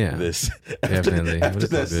after this. Definitely. After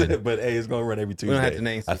that set, but hey, it's going to run every Tuesday. We don't have to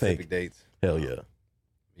name specific dates. Hell yeah.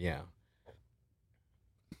 Yeah.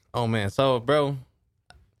 Oh man, so bro,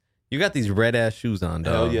 you got these red ass shoes on,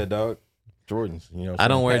 dog. Hell yeah, dog. Jordans. I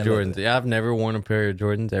don't wear Jordans. I've never worn a pair of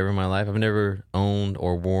Jordans ever in my life. I've never owned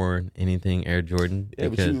or worn anything Air Jordan. Yeah,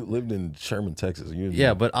 but you lived in Sherman, Texas.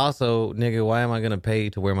 But also, nigga, why am I gonna pay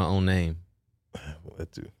to wear my own name? Well,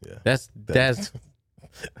 that too. Yeah. That's that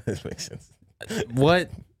makes sense.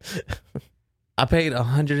 What? I paid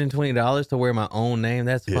 $120 to wear my own name.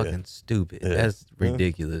 That's fucking stupid. Yeah. That's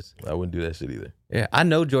ridiculous. I wouldn't do that shit either. Yeah, I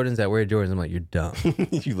know Jordans that wear Jordans. I'm like, you're dumb.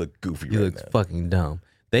 You look goofy. You look fucking dumb.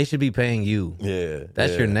 They should be paying you. Yeah.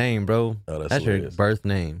 That's your name, bro. Oh, that's your birth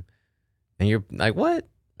name. And you're like, what?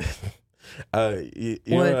 You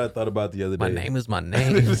know what I thought about the other day? My name is my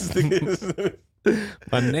name.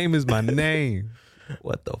 My name is my name.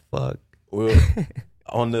 What the fuck? Well,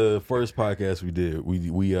 on the first podcast we did,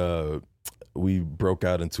 we broke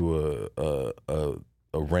out into a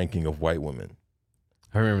ranking of white women.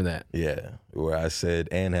 I remember that. Yeah, where I said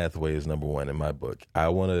Anne Hathaway is number 1 in my book. I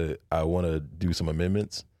wanna do some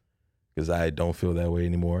amendments because I don't feel that way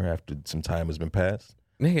anymore after some time has been passed.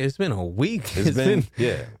 Nigga, it's been a week. It's been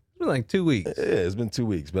like 2 weeks. Yeah, it's been 2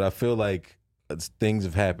 weeks, but I feel like things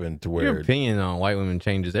have happened to where your opinion on white women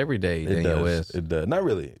changes every day. It does. Not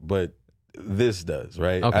really, but this does,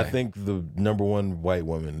 right? Okay. I think the number 1 white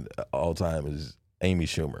woman all time is Amy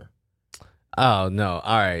Schumer. Oh no!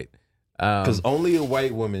 All right. Because only a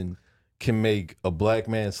white woman can make a black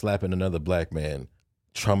man slapping another black man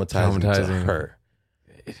traumatizing to her.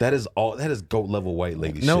 That is GOAT level white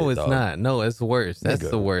lady shit. No, it's not. No, it's worse. That's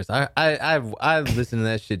the worst. I listened to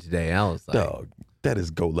that shit today. And I was like, dog, that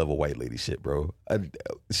is GOAT level white lady shit, bro.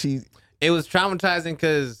 It was traumatizing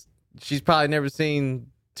because she's probably never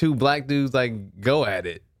seen 2 black dudes like go at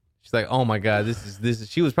it. She's like, oh my God, this is.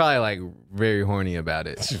 She was probably like very horny about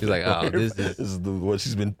it. She's like, oh, this is what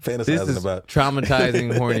she's been fantasizing about.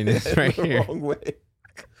 traumatizing horniness right here. Wrong way.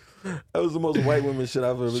 That was the most white woman shit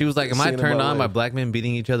I've ever seen. She was like, am I turned on by black men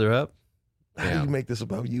beating each other up? How do you make this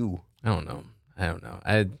about you? I don't know.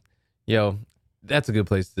 That's a good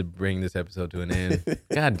place to bring this episode to an end.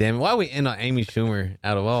 God damn it. Why we end on Amy Schumer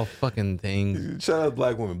out of all fucking things? Shout out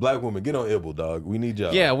black women. Black women, get on Ibble, dog. We need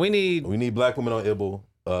y'all. Yeah, we need black women on Ibble.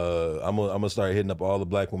 I'm gonna start hitting up all the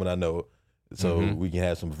black women I know, so we can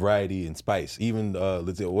have some variety and spice. Even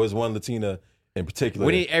was one Latina in particular.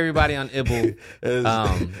 We need everybody on Ibble.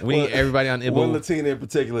 Need everybody on Ibble. One Latina in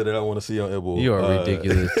particular that I want to see on Ibble. You are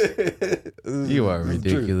ridiculous. You are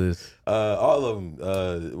ridiculous. All of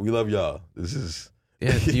them. We love y'all. This is.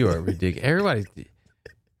 Yes, you are ridiculous.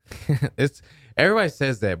 Everybody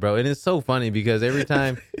says that, bro, and it's so funny because every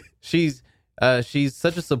time she's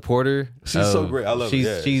such a supporter. She's so great. I love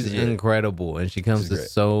her. She's incredible, and she comes to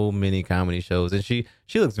so many comedy shows, and she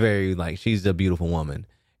looks very like she's a beautiful woman,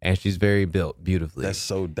 and she's very built beautifully. That's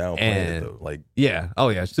so downplaying it though. Like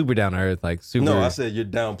super down to earth, like super. No, I said you're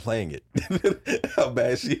downplaying it. How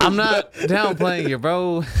bad she is. I'm not downplaying it,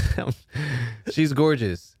 bro. She's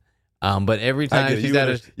gorgeous. But every time she's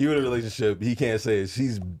you in a relationship, he can't say it.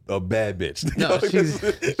 She's a bad bitch. No, she's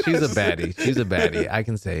a baddie. She's a baddie. I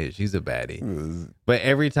can say it. She's a baddie. But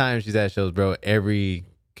every time she's at shows, bro, every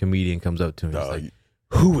comedian comes up to me. It's like,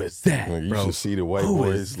 who is that, you bro? should see the white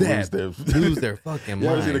boys lose their fucking mind. You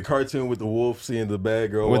ever see the cartoon with the wolf seeing the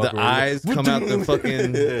bad girl with the eyes come out the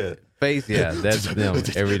fucking face? Yeah, that's them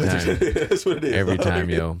every time. That's what it is. Every time,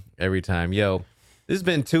 yo. Every time, yo. This has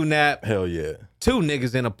been Two Nap. Hell yeah. Two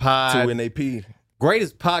niggas in a pod. Two NAP.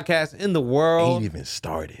 Greatest podcast in the world. Ain't even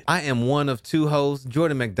started. I am one of two hosts,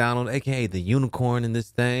 Jordan McDonald, a.k.a. the unicorn in this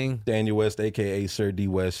thing. Daniel West, a.k.a. Sir D.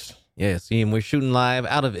 West. Yeah, see him. We're shooting live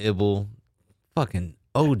out of Ibble. Fucking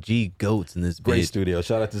OG goats in this Great bitch. studio.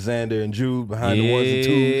 Shout out to Xander and Jude behind the ones and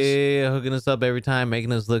twos. Yeah, hooking us up every time,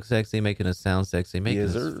 making us look sexy, making us sound sexy, making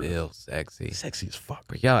us feel sexy. Sexy as fuck.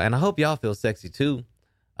 Y'all, and I hope y'all feel sexy too.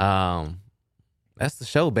 That's the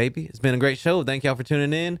show, baby. It's been a great show. Thank y'all for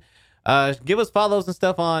tuning in. Give us follows and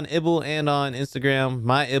stuff on Ibble and on Instagram.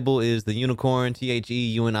 My Ibble is the unicorn,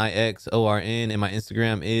 TheUnixorn, and my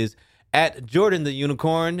Instagram is at Jordan the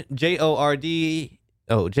Unicorn, JordanTheUnixorn.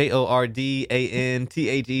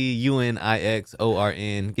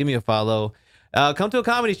 Give me a follow. Come to a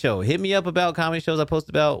comedy show. Hit me up about comedy shows. I post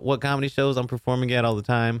about what comedy shows I'm performing at all the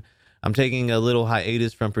time. I'm taking a little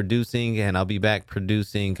hiatus from producing, and I'll be back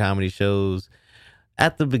producing comedy shows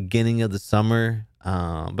at the beginning of the summer.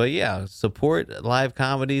 But yeah, support live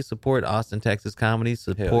comedy, support Austin, Texas comedy,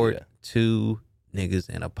 support Two Niggas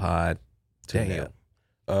in a Pod. Damn.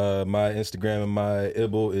 My Instagram and my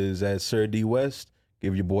Ibble is at Sir D West.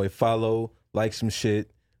 Give your boy follow, like some shit,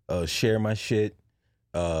 share my shit,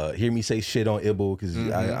 hear me say shit on Ibble because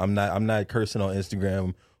I'm not cursing on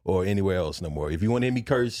Instagram or anywhere else no more. If you want to hear me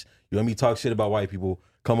curse, you want me to talk shit about white people,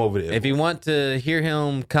 come over to Ibble. If you want to hear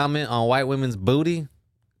him comment on white women's booty,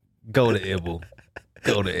 go to Ibble.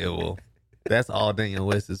 Go to Ibble. That's all Daniel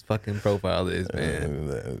West's fucking profile is,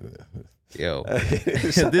 man. Yo,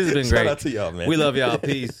 this has been great. Shout out to y'all, man. We love y'all.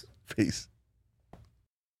 Peace. Peace.